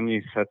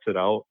Mascagni sets it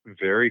out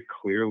very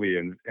clearly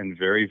and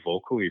very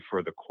vocally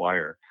for the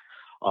choir.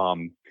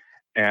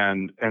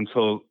 And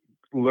so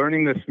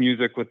learning this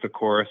music with the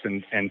chorus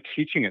and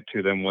teaching it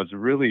to them was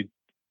really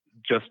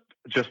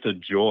just a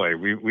joy.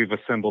 We've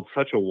assembled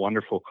such a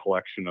wonderful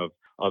collection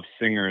of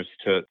singers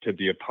to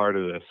be a part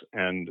of this,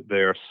 and they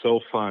are so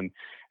fun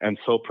and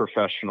so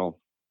professional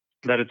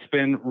that it's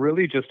been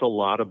really just a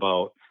lot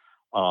about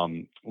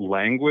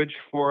language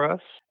for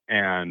us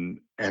and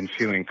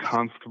feeling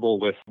comfortable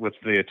with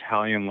the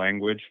Italian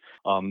language.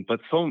 But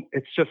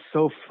it's just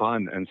so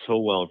fun and so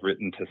well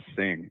written to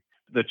sing.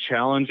 The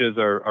challenges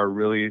are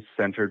really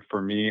centered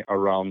for me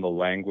around the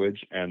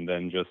language and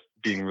then just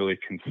being really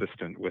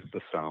consistent with the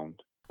sound.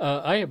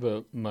 I have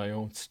my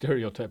own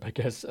stereotype, I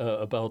guess,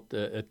 about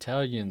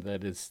Italian,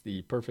 that is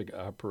the perfect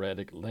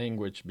operatic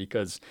language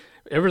because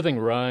everything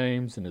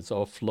rhymes and it's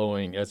all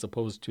flowing, as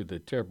opposed to the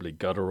terribly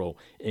guttural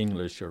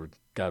English or,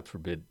 God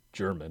forbid,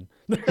 German,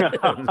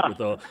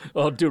 with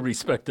all due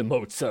respect to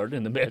Mozart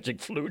and the magic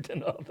flute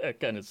and all that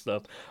kind of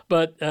stuff.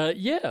 But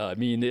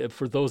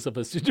for those of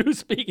us who do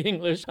speak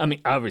English,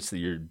 obviously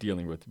you're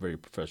dealing with very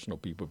professional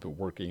people who've been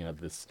working on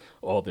this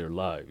all their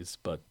lives,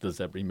 but does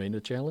that remain a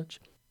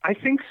challenge? I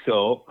think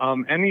so.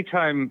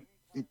 Anytime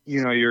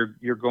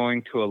you're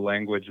going to a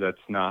language that's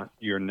not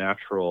your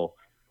natural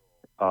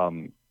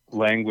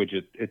language,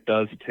 it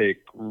does take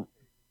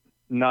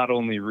not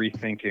only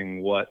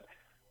rethinking what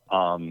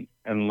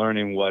and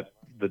learning what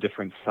the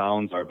different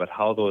sounds are, but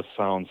how those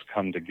sounds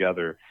come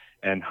together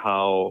and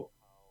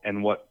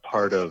what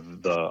part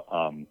of the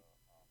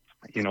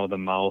the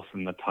mouth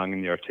and the tongue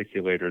and the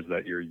articulators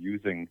that you're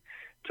using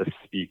to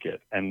speak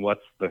it, and what's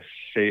the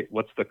shape,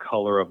 what's the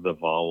color of the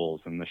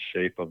vowels and the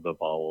shape of the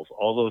vowels.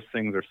 All those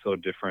things are so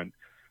different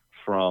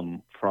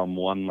from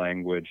one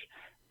language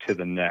to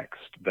the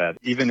next that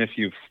even if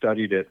you've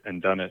studied it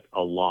and done it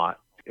a lot,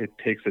 it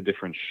takes a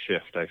different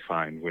shift, I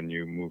find, when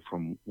you move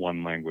from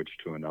one language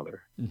to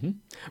another. Mm-hmm.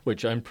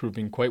 Which I'm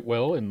proving quite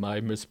well in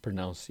my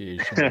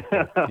mispronunciation of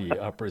the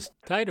opera's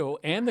title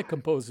and the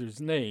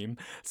composer's name.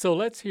 So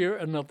let's hear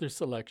another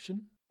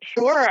selection.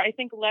 Sure. I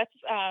think let's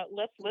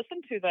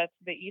listen to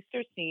the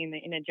Easter scene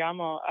in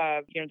Inagiamo.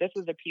 This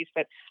is a piece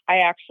that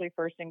I actually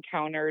first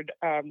encountered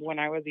when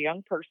I was a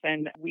young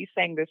person. We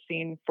sang this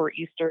scene for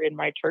Easter in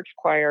my church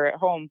choir at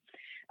home.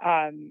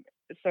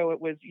 So it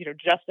was,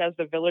 just as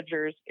the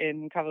villagers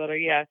in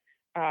Cavalleria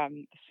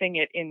sing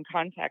it in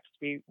context,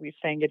 we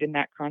sang it in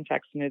that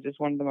context, and it is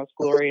one of the most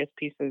glorious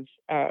pieces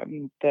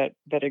that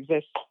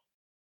exists.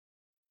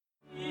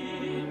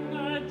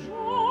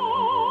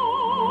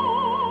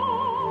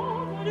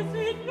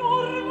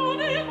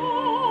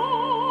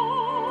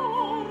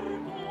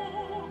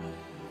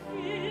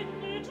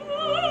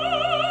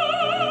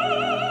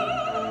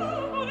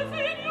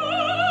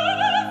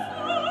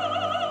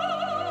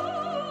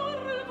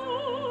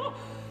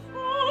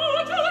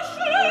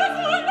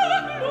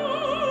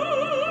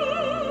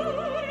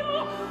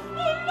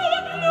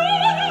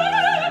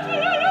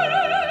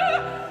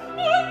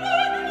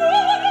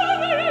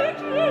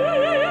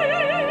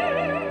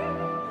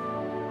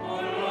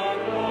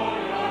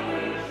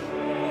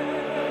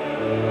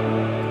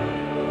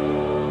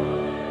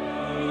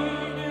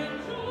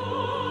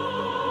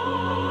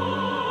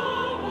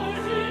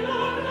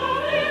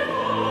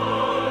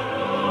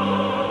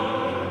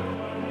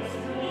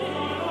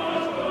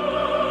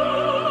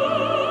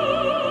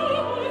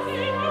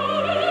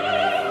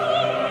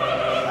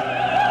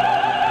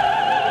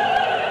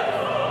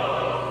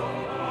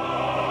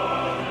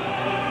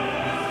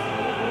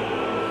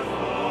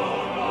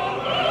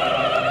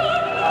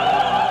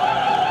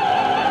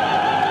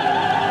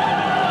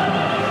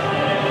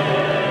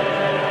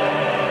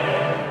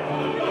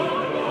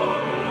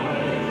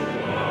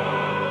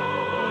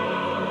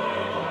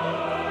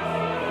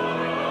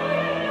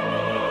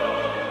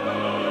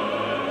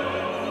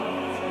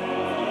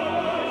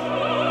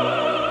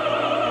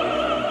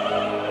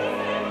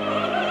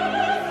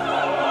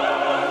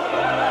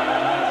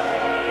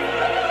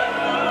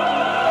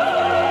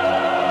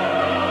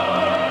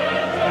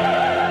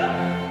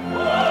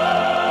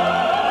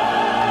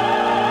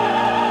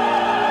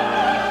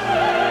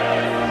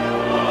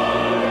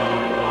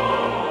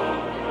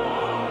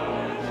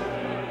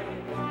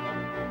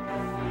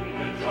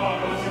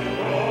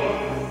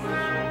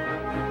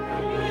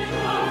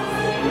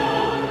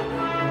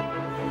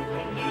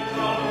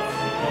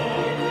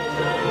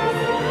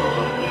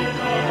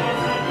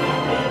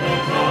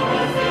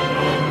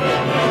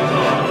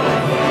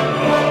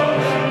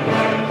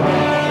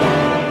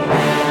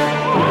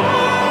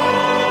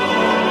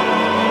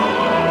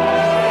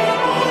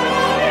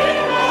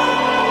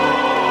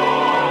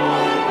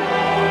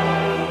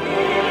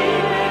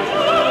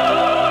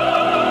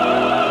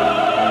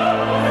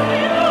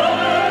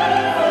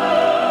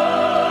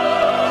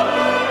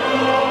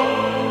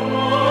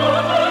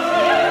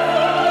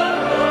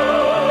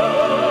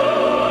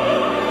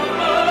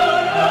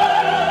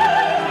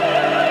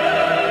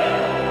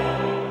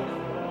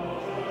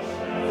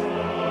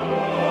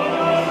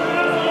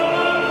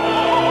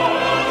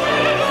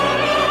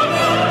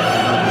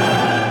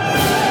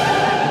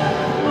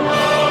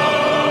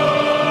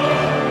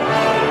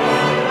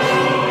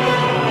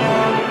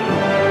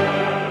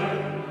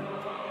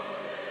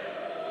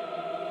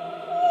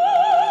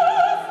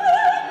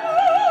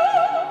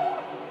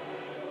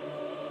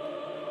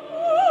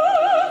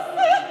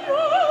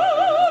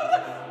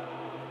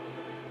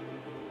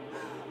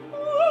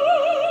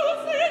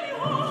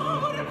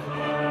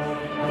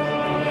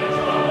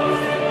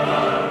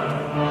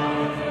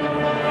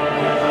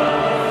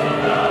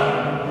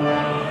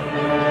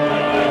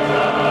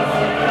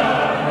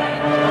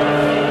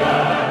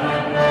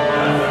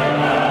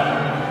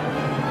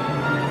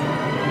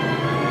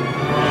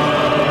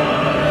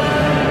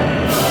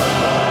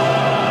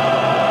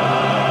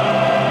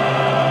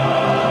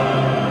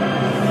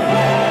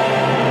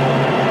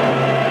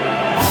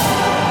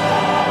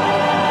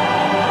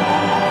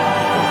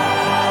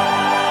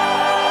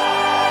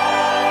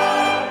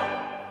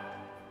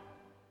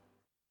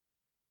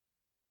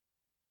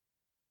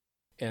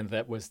 And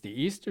that was the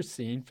Easter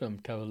scene from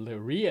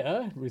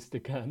Cavalleria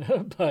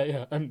Rusticana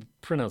by, I'm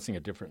pronouncing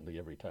it differently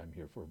every time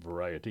here for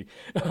variety,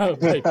 by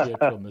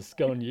Pietro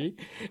Mosconi.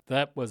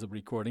 That was a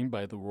recording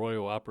by the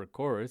Royal Opera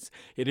Chorus.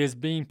 It is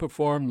being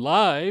performed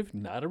live,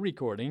 not a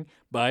recording,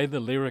 by the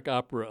Lyric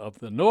Opera of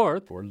the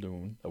North, or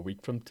Loon, a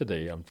week from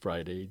today on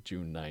Friday,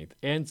 June 9th,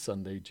 and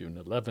Sunday, June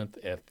 11th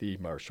at the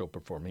Marshall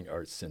Performing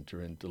Arts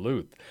Center in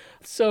Duluth.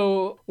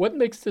 So what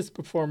makes this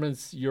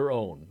performance your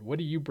own? What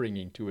are you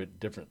bringing to it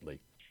differently?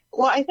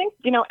 Well, I think,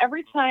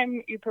 every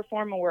time you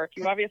perform a work,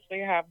 you obviously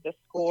have the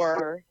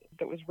score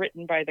that was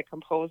written by the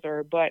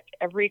composer, but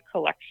every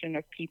collection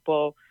of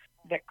people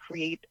that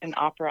create an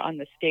opera on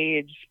the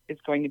stage is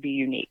going to be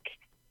unique.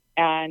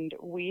 And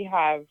we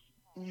have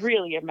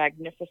really a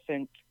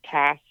magnificent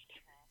cast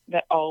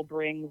that all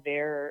bring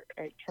their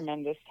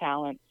tremendous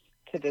talents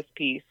to this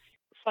piece.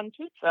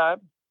 Santuzza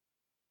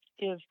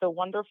is the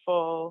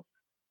wonderful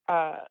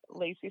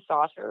Lacey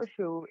Sauter,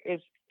 who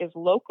is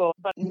local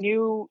but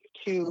new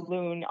to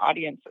Loon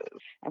audiences,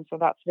 and so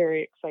that's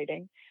very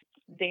exciting.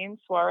 Dane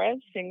Suarez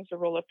sings the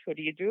role of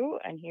Turídu,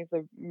 and he's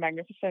a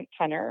magnificent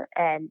tenor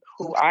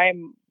who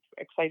I'm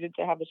excited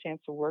to have the chance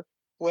to work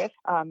with.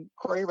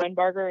 Corey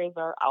Renbarger is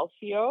our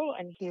Alfio,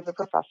 and he's a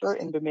professor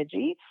in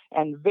Bemidji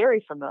and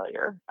very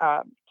familiar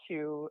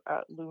to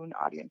Loon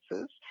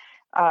audiences.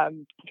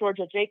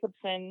 Georgia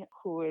Jacobson,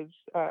 who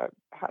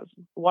has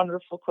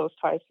wonderful close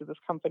ties to this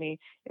company,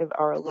 is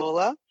our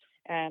Lola,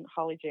 and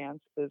Holly Jans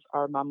is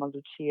our Mama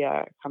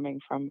Lucia, coming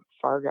from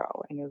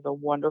Fargo, and is a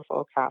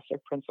wonderful cast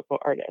of principal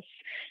artists.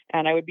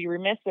 And I would be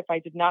remiss if I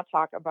did not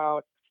talk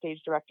about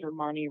stage director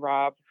Marnie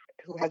Robb,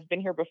 who has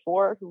been here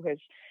before, who has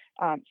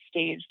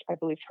staged, I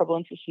believe, Trouble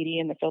in Tahiti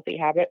and The Filthy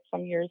Habit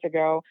some years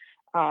ago,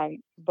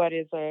 but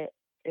is a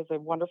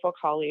wonderful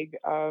colleague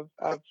of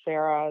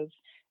Sarah's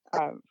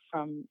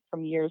from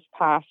years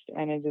past,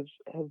 and it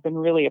has been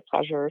really a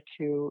pleasure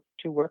to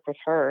work with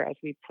her as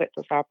we put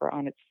this opera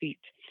on its feet.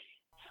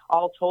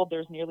 All told,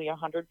 there's nearly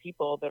 100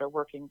 people that are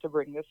working to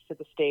bring this to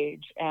the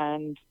stage,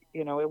 and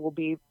it will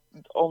be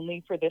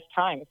only for this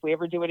time. If we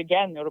ever do it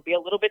again, it'll be a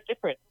little bit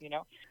different.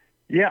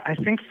 Yeah, I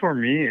think for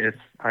me,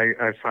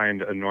 I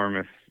find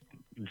enormous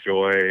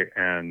joy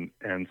and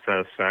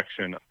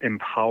satisfaction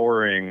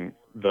empowering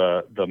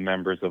the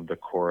members of the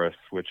chorus,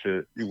 which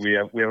is we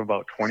have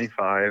about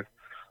 25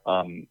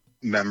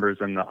 members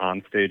in the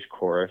onstage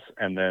chorus,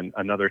 and then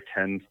another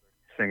 10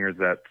 singers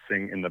that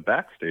sing in the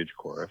backstage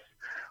chorus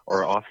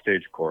or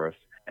offstage chorus,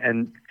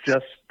 and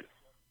just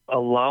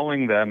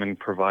allowing them and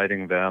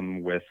providing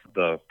them with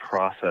the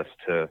process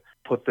to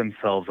put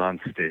themselves on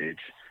stage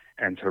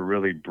and to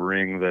really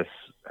bring this,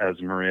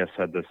 as Maria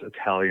said, this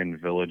Italian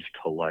village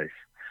to life.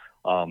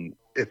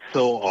 It's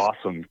so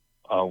awesome.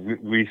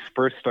 We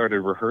first started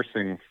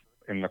rehearsing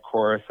in the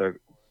chorus a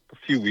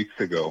few weeks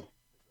ago,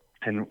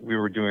 and we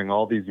were doing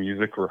all these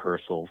music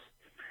rehearsals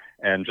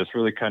and just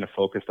really kind of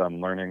focused on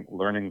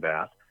learning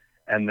that.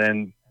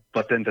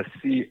 But then to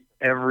see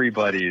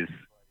everybody's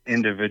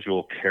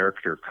individual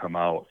character come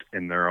out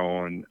in their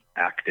own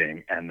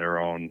acting and their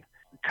own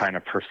kind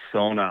of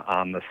persona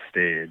on the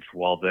stage,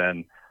 while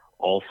then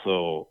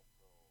also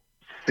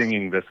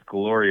singing this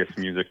glorious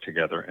music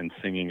together and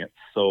singing it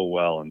so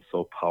well and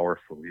so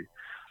powerfully,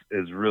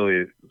 is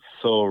really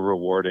so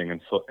rewarding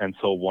and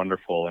so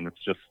wonderful. And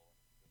it's just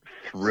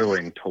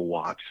thrilling to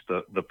watch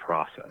the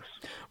process.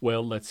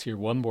 Well, let's hear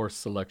one more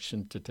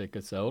selection to take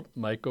us out.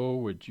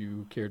 Michael, would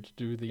you care to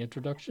do the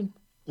introduction?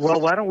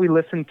 Well, why don't we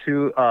listen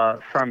to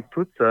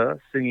Santuzza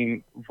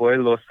singing Voi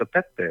lo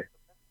sapete?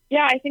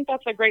 Yeah, I think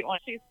that's a great one.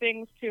 She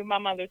sings to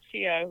Mama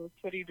Lucia, who's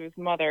Turídu's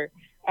mother,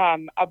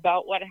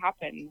 about what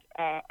happened,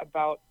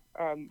 about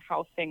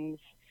how things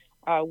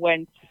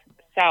went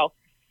south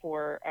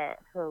for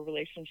her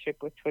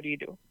relationship with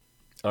Turídu.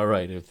 All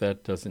right, if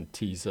that doesn't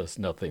tease us,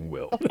 nothing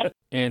will.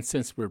 And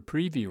since we're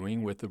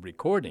previewing with a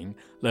recording,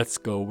 let's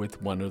go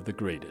with one of the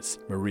greatest,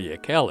 Maria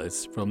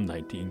Callas from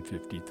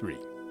 1953.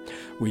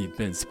 We've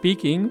been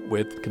speaking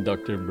with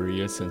conductor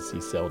Maria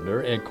Sensi-Seldner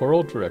and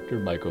choral director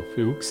Michael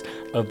Fuchs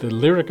of the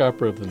Lyric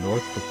Opera of the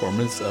North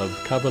performance of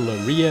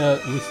Cavalleria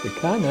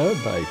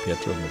Rusticana by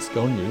Pietro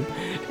Mosconi.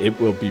 It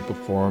will be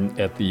performed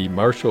at the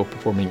Marshall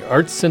Performing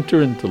Arts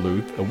Center in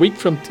Duluth a week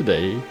from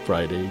today,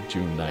 Friday,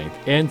 June 9th,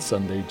 and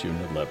Sunday, June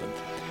 11th.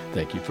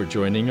 Thank you for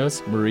joining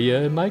us,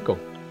 Maria and Michael.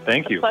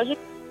 Thank you. Pleasure.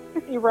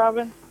 Thank you,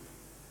 Robin.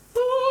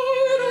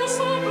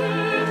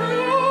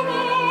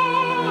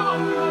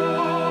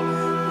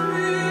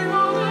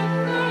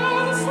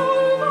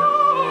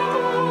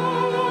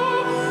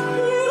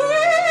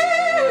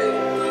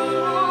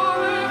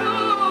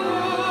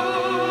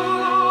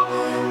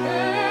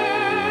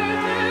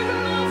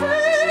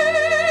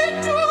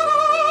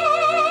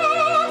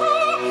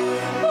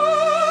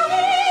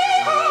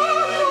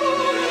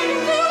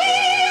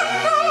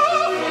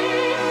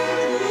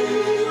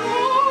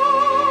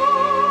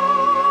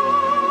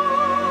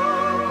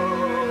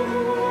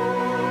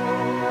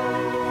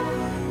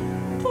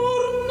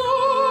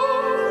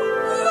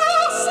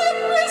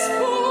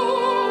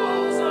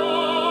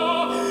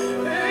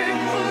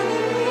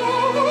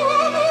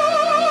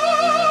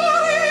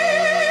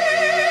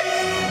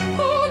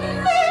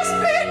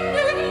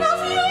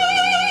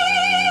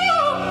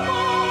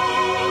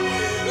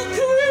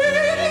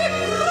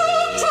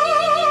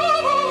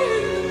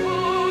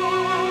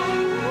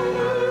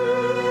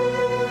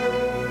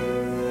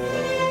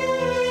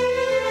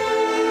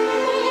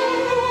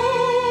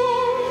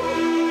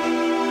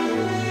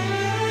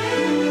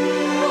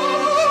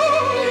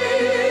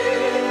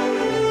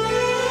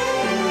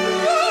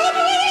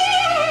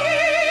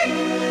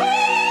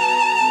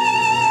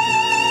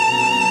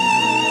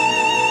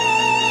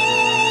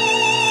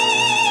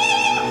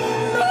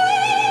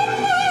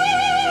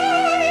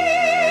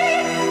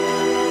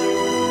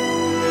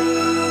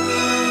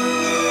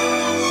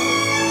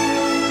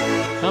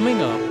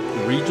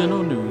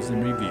 News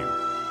and Review.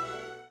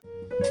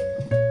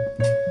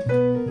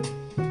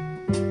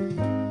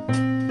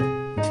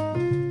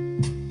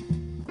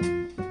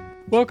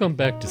 Welcome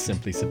back to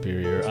Simply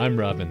Superior. I'm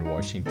Robin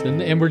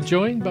Washington, and we're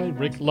joined by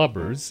Rick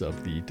Lubbers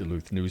of the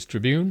Duluth News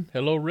Tribune.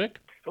 Hello, Rick.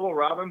 Hello,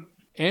 Robin.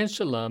 And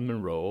Shalon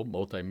Monroe,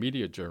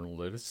 multimedia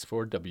journalist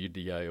for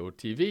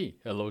WDIO-TV.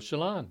 Hello,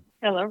 Shalon.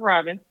 Hello,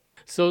 Robin.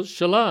 So,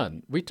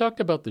 Shalon, we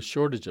talked about the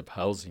shortage of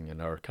housing in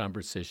our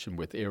conversation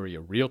with area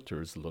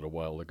realtors a little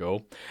while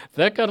ago.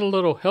 That got a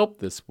little help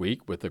this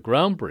week with the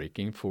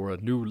groundbreaking for a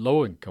new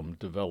low-income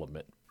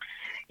development.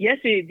 Yes,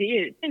 it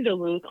did. In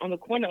Duluth, on the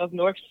corner of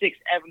North 6th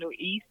Avenue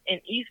East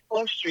and East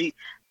 4th Street,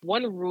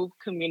 One Roof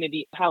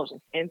Community Housing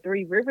and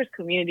Three Rivers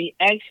Community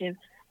Action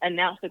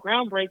announced the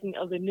groundbreaking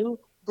of the new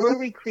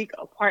Brewery Creek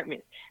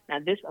Apartments. Now,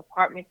 this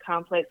apartment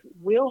complex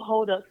will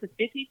hold up to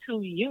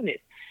 52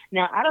 units.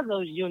 Now, out of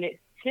those units,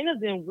 10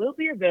 of them will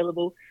be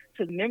available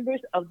to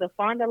members of the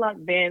Fond du Lac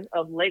Band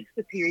of Lake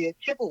Superior,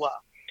 Chippewa.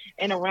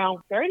 And around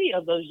 30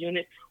 of those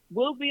units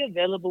will be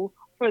available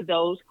for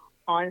those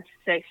on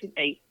Section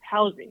 8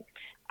 housing.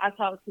 I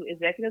talked to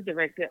Executive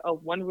Director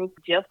of One Roof,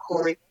 Jeff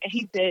Corey, and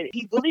he said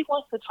he really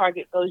wants to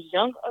target those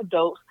young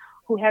adults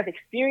who have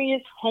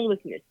experienced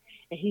homelessness.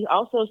 And he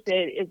also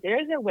said if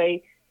there's a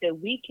way that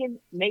we can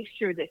make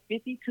sure that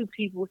 52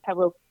 people have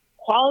a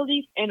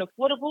quality and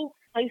affordable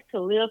place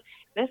to live,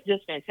 that's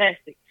just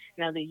fantastic.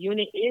 Now, the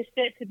unit is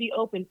set to be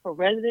open for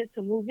residents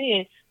to move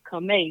in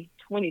come May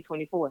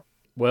 2024.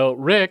 Well,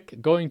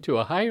 Rick, going to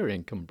a higher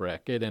income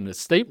bracket and a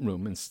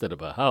stateroom instead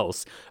of a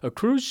house, a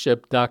cruise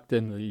ship docked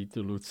in the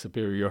Duluth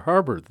Superior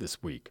Harbor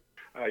this week.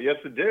 Yes,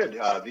 it did.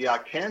 The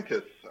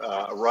Octantis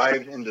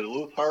arrived in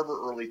Duluth Harbor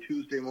early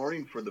Tuesday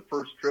morning for the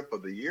first trip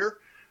of the year.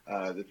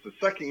 It's the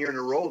second year in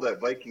a row that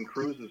Viking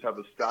Cruises have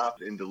a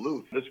stop in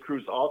Duluth. This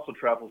cruise also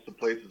travels to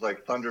places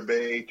like Thunder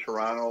Bay,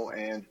 Toronto,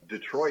 and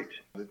Detroit.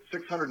 The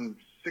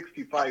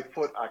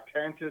 665-foot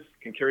Octantis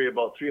can carry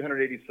about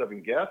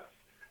 387 guests.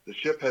 The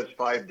ship has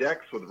 5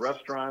 decks with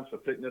restaurants, a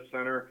fitness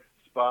center,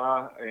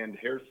 spa, and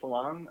hair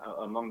salon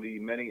among the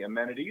many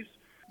amenities.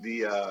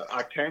 The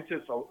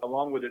Octantis,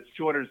 along with its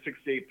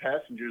 268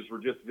 passengers, were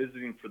just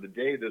visiting for the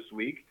day this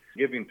week,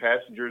 giving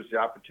passengers the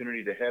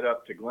opportunity to head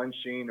up to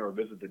Glensheen or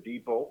visit the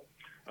depot.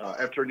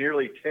 After a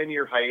nearly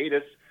 10-year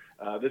hiatus,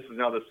 this is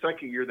now the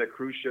second year that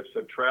cruise ships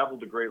have traveled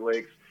to Great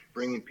Lakes,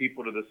 bringing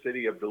people to the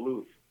city of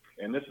Duluth.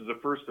 And this is the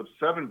first of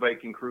 7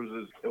 Viking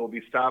cruises that will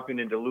be stopping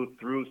in Duluth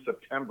through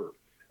September.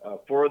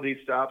 4 of these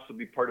stops will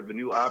be part of a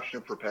new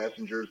option for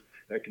passengers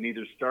that can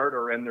either start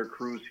or end their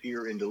cruise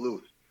here in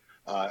Duluth.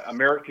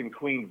 American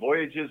Queen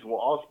Voyages will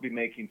also be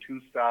making 2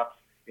 stops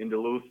in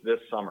Duluth this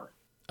summer.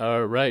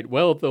 All right.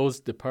 Well,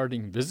 those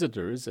departing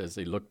visitors, as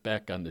they look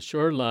back on the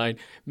shoreline,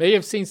 may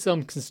have seen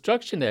some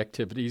construction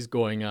activities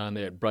going on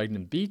at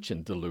Brighton Beach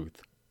in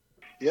Duluth.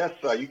 Yes,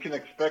 you can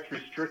expect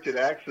restricted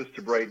access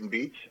to Brighton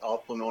Beach,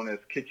 also known as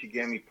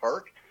Kitchigami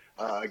Park.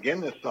 Again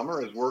this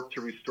summer as work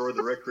to restore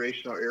the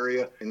recreational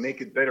area and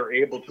make it better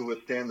able to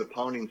withstand the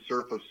pounding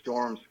surf of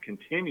storms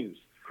continues.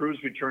 Crews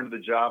return to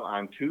the job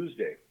on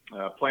Tuesday.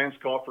 Plans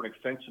call for an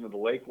extension of the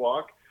lake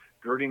walk,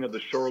 girding of the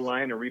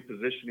shoreline, and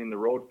repositioning the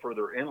road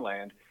further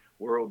inland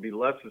where it will be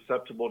less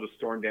susceptible to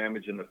storm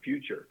damage in the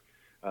future.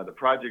 The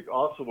project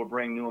also will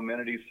bring new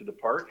amenities to the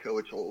park,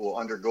 which will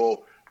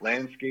undergo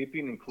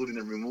landscaping, including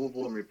the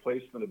removal and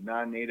replacement of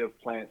non-native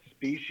plant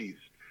species.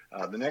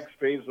 The next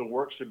phase of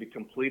work should be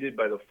completed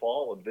by the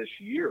fall of this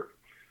year.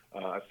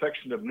 A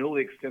section of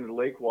newly extended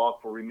lake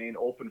walk will remain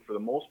open for the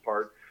most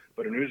part,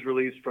 but a news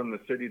release from the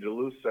city of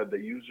Duluth said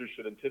that users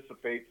should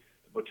anticipate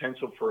the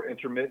potential for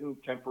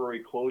intermittent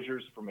temporary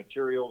closures for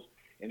materials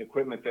and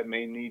equipment that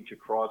may need to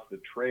cross the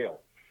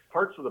trail.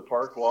 Parts of the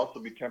park will also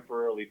be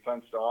temporarily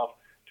fenced off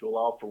to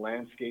allow for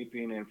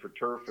landscaping and for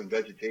turf and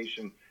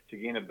vegetation to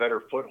gain a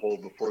better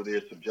foothold before they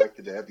are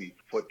subjected to heavy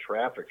foot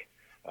traffic.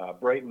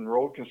 Brighton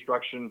road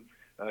construction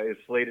is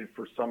slated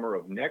for summer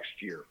of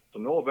next year. So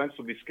no events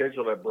will be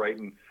scheduled at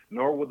Brighton,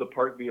 nor will the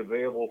park be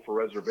available for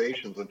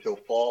reservations until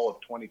fall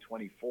of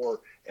 2024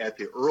 at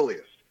the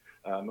earliest.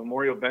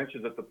 Memorial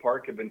benches at the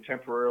park have been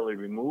temporarily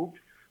removed,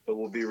 but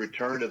will be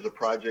returned as the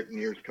project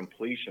nears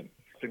completion.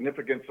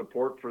 Significant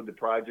support for the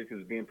project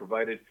is being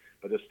provided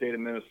by the state of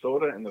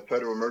Minnesota and the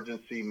Federal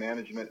Emergency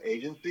Management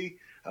Agency.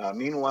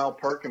 Meanwhile,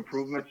 park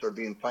improvements are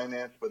being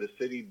financed by the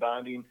city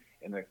bonding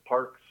and the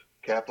park's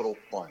capital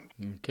fund.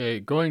 Okay,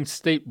 going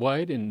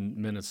statewide in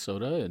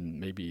Minnesota and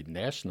maybe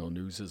national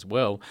news as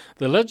well,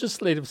 the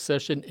legislative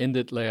session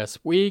ended last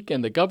week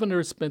and the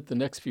governor spent the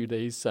next few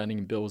days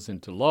signing bills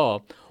into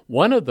law.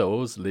 One of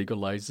those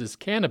legalizes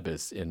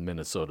cannabis in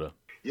Minnesota.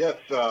 Yes,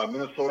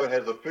 Minnesota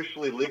has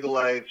officially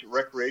legalized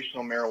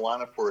recreational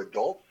marijuana for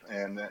adults,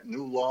 and that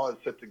new law is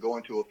set to go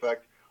into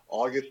effect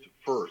August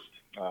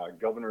 1st.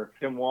 Governor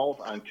Tim Walz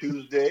on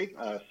Tuesday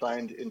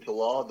signed into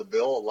law the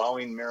bill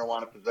allowing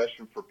marijuana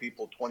possession for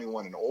people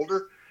 21 and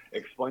older,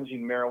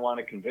 expunging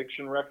marijuana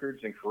conviction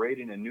records, and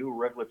creating a new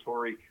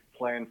regulatory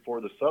plan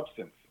for the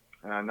substance.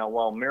 Now,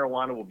 while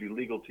marijuana will be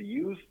legal to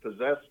use,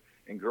 possess,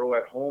 and grow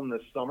at home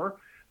this summer,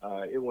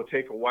 It will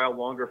take a while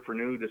longer for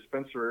new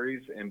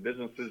dispensaries and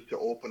businesses to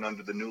open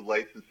under the new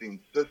licensing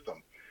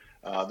system.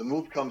 The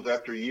move comes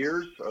after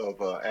years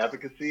of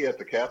advocacy at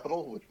the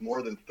Capitol, with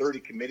more than 30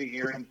 committee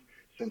hearings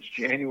since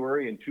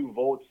January and 2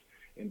 votes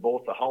in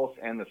both the House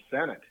and the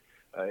Senate.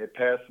 It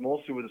passed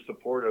mostly with the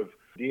support of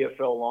DFL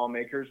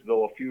lawmakers,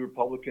 though a few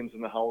Republicans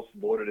in the House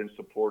voted in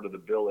support of the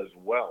bill as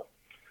well.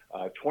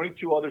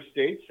 22 other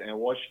states and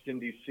Washington,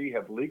 D.C.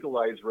 have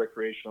legalized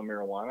recreational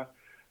marijuana.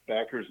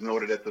 Backers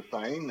noted at the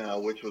signing,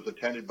 which was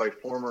attended by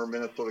former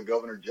Minnesota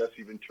Governor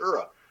Jesse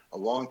Ventura, a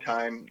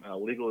longtime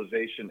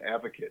legalization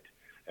advocate.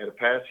 At a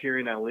past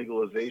hearing on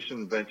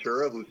legalization,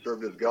 Ventura, who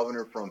served as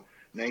governor from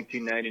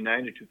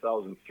 1999 to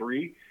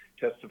 2003,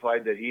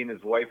 testified that he and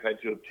his wife had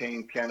to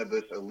obtain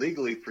cannabis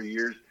illegally for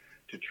years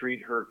to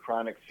treat her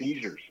chronic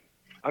seizures.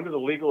 Under the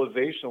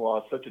legalization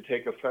law set to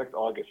take effect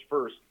August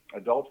 1st,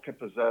 adults can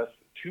possess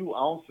 2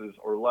 ounces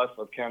or less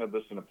of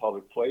cannabis in a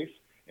public place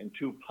and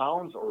 2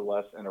 pounds or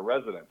less in a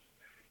residence.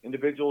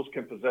 Individuals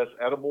can possess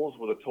edibles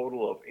with a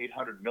total of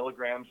 800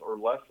 milligrams or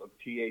less of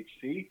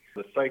THC,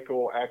 the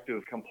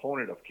psychoactive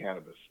component of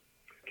cannabis.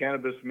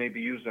 Cannabis may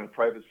be used in a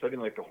private setting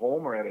like a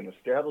home or at an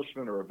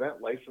establishment or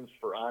event licensed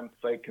for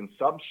on-site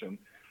consumption.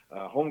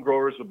 Home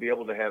growers will be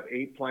able to have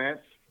 8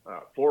 plants,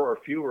 4 or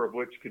fewer of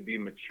which could be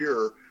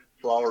mature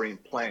flowering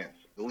plants.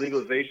 The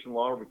legalization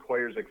law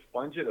requires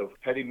expungement of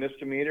petty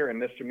misdemeanor and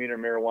misdemeanor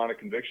marijuana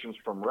convictions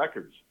from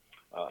records.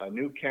 A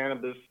new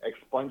cannabis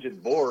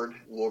expungement board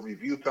will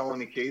review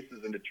felony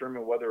cases and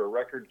determine whether a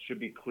record should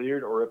be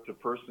cleared or if the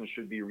person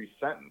should be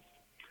resentenced.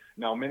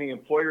 Now, many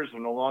employers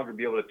will no longer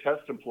be able to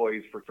test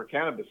employees for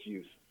cannabis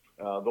use,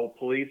 though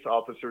police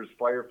officers,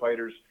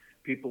 firefighters,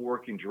 people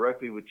working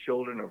directly with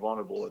children or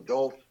vulnerable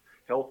adults,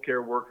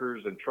 healthcare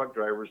workers, and truck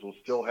drivers will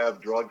still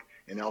have drug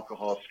and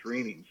alcohol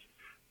screenings.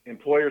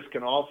 Employers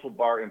can also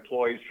bar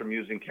employees from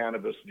using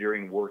cannabis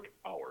during work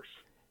hours.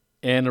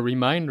 And a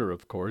reminder,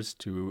 of course,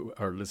 to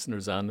our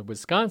listeners on the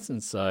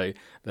Wisconsin side,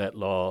 that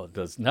law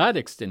does not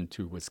extend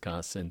to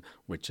Wisconsin,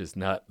 which has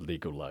not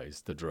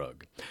legalized the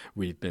drug.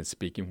 We've been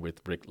speaking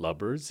with Rick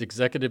Lubbers,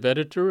 executive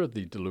editor of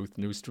the Duluth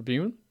News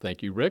Tribune.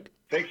 Thank you, Rick.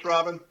 Thanks,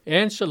 Robin.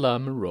 And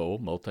Shalon Monroe,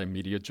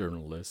 multimedia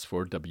journalist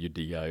for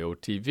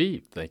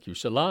WDIO-TV. Thank you,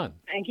 Shalon.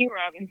 Thank you,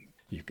 Robin.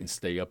 You can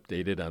stay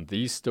updated on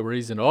these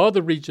stories and all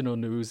the regional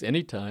news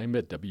anytime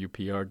at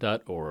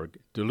WPR.org,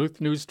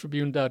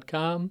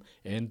 DuluthNewsTribune.com,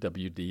 and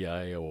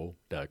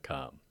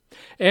WDIO.com.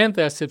 And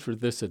that's it for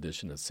this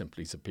edition of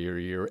Simply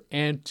Superior.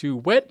 And to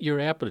whet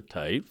your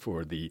appetite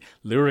for the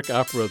Lyric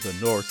Opera of the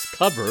North's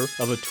cover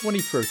of a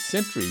 21st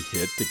century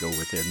hit to go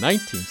with their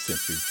 19th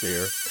century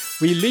fare,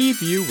 we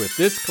leave you with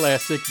this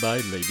classic by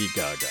Lady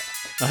Gaga.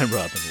 I'm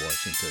Robin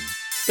Washington.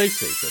 Stay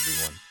safe,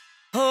 everyone.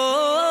 Oh,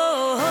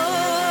 oh, oh.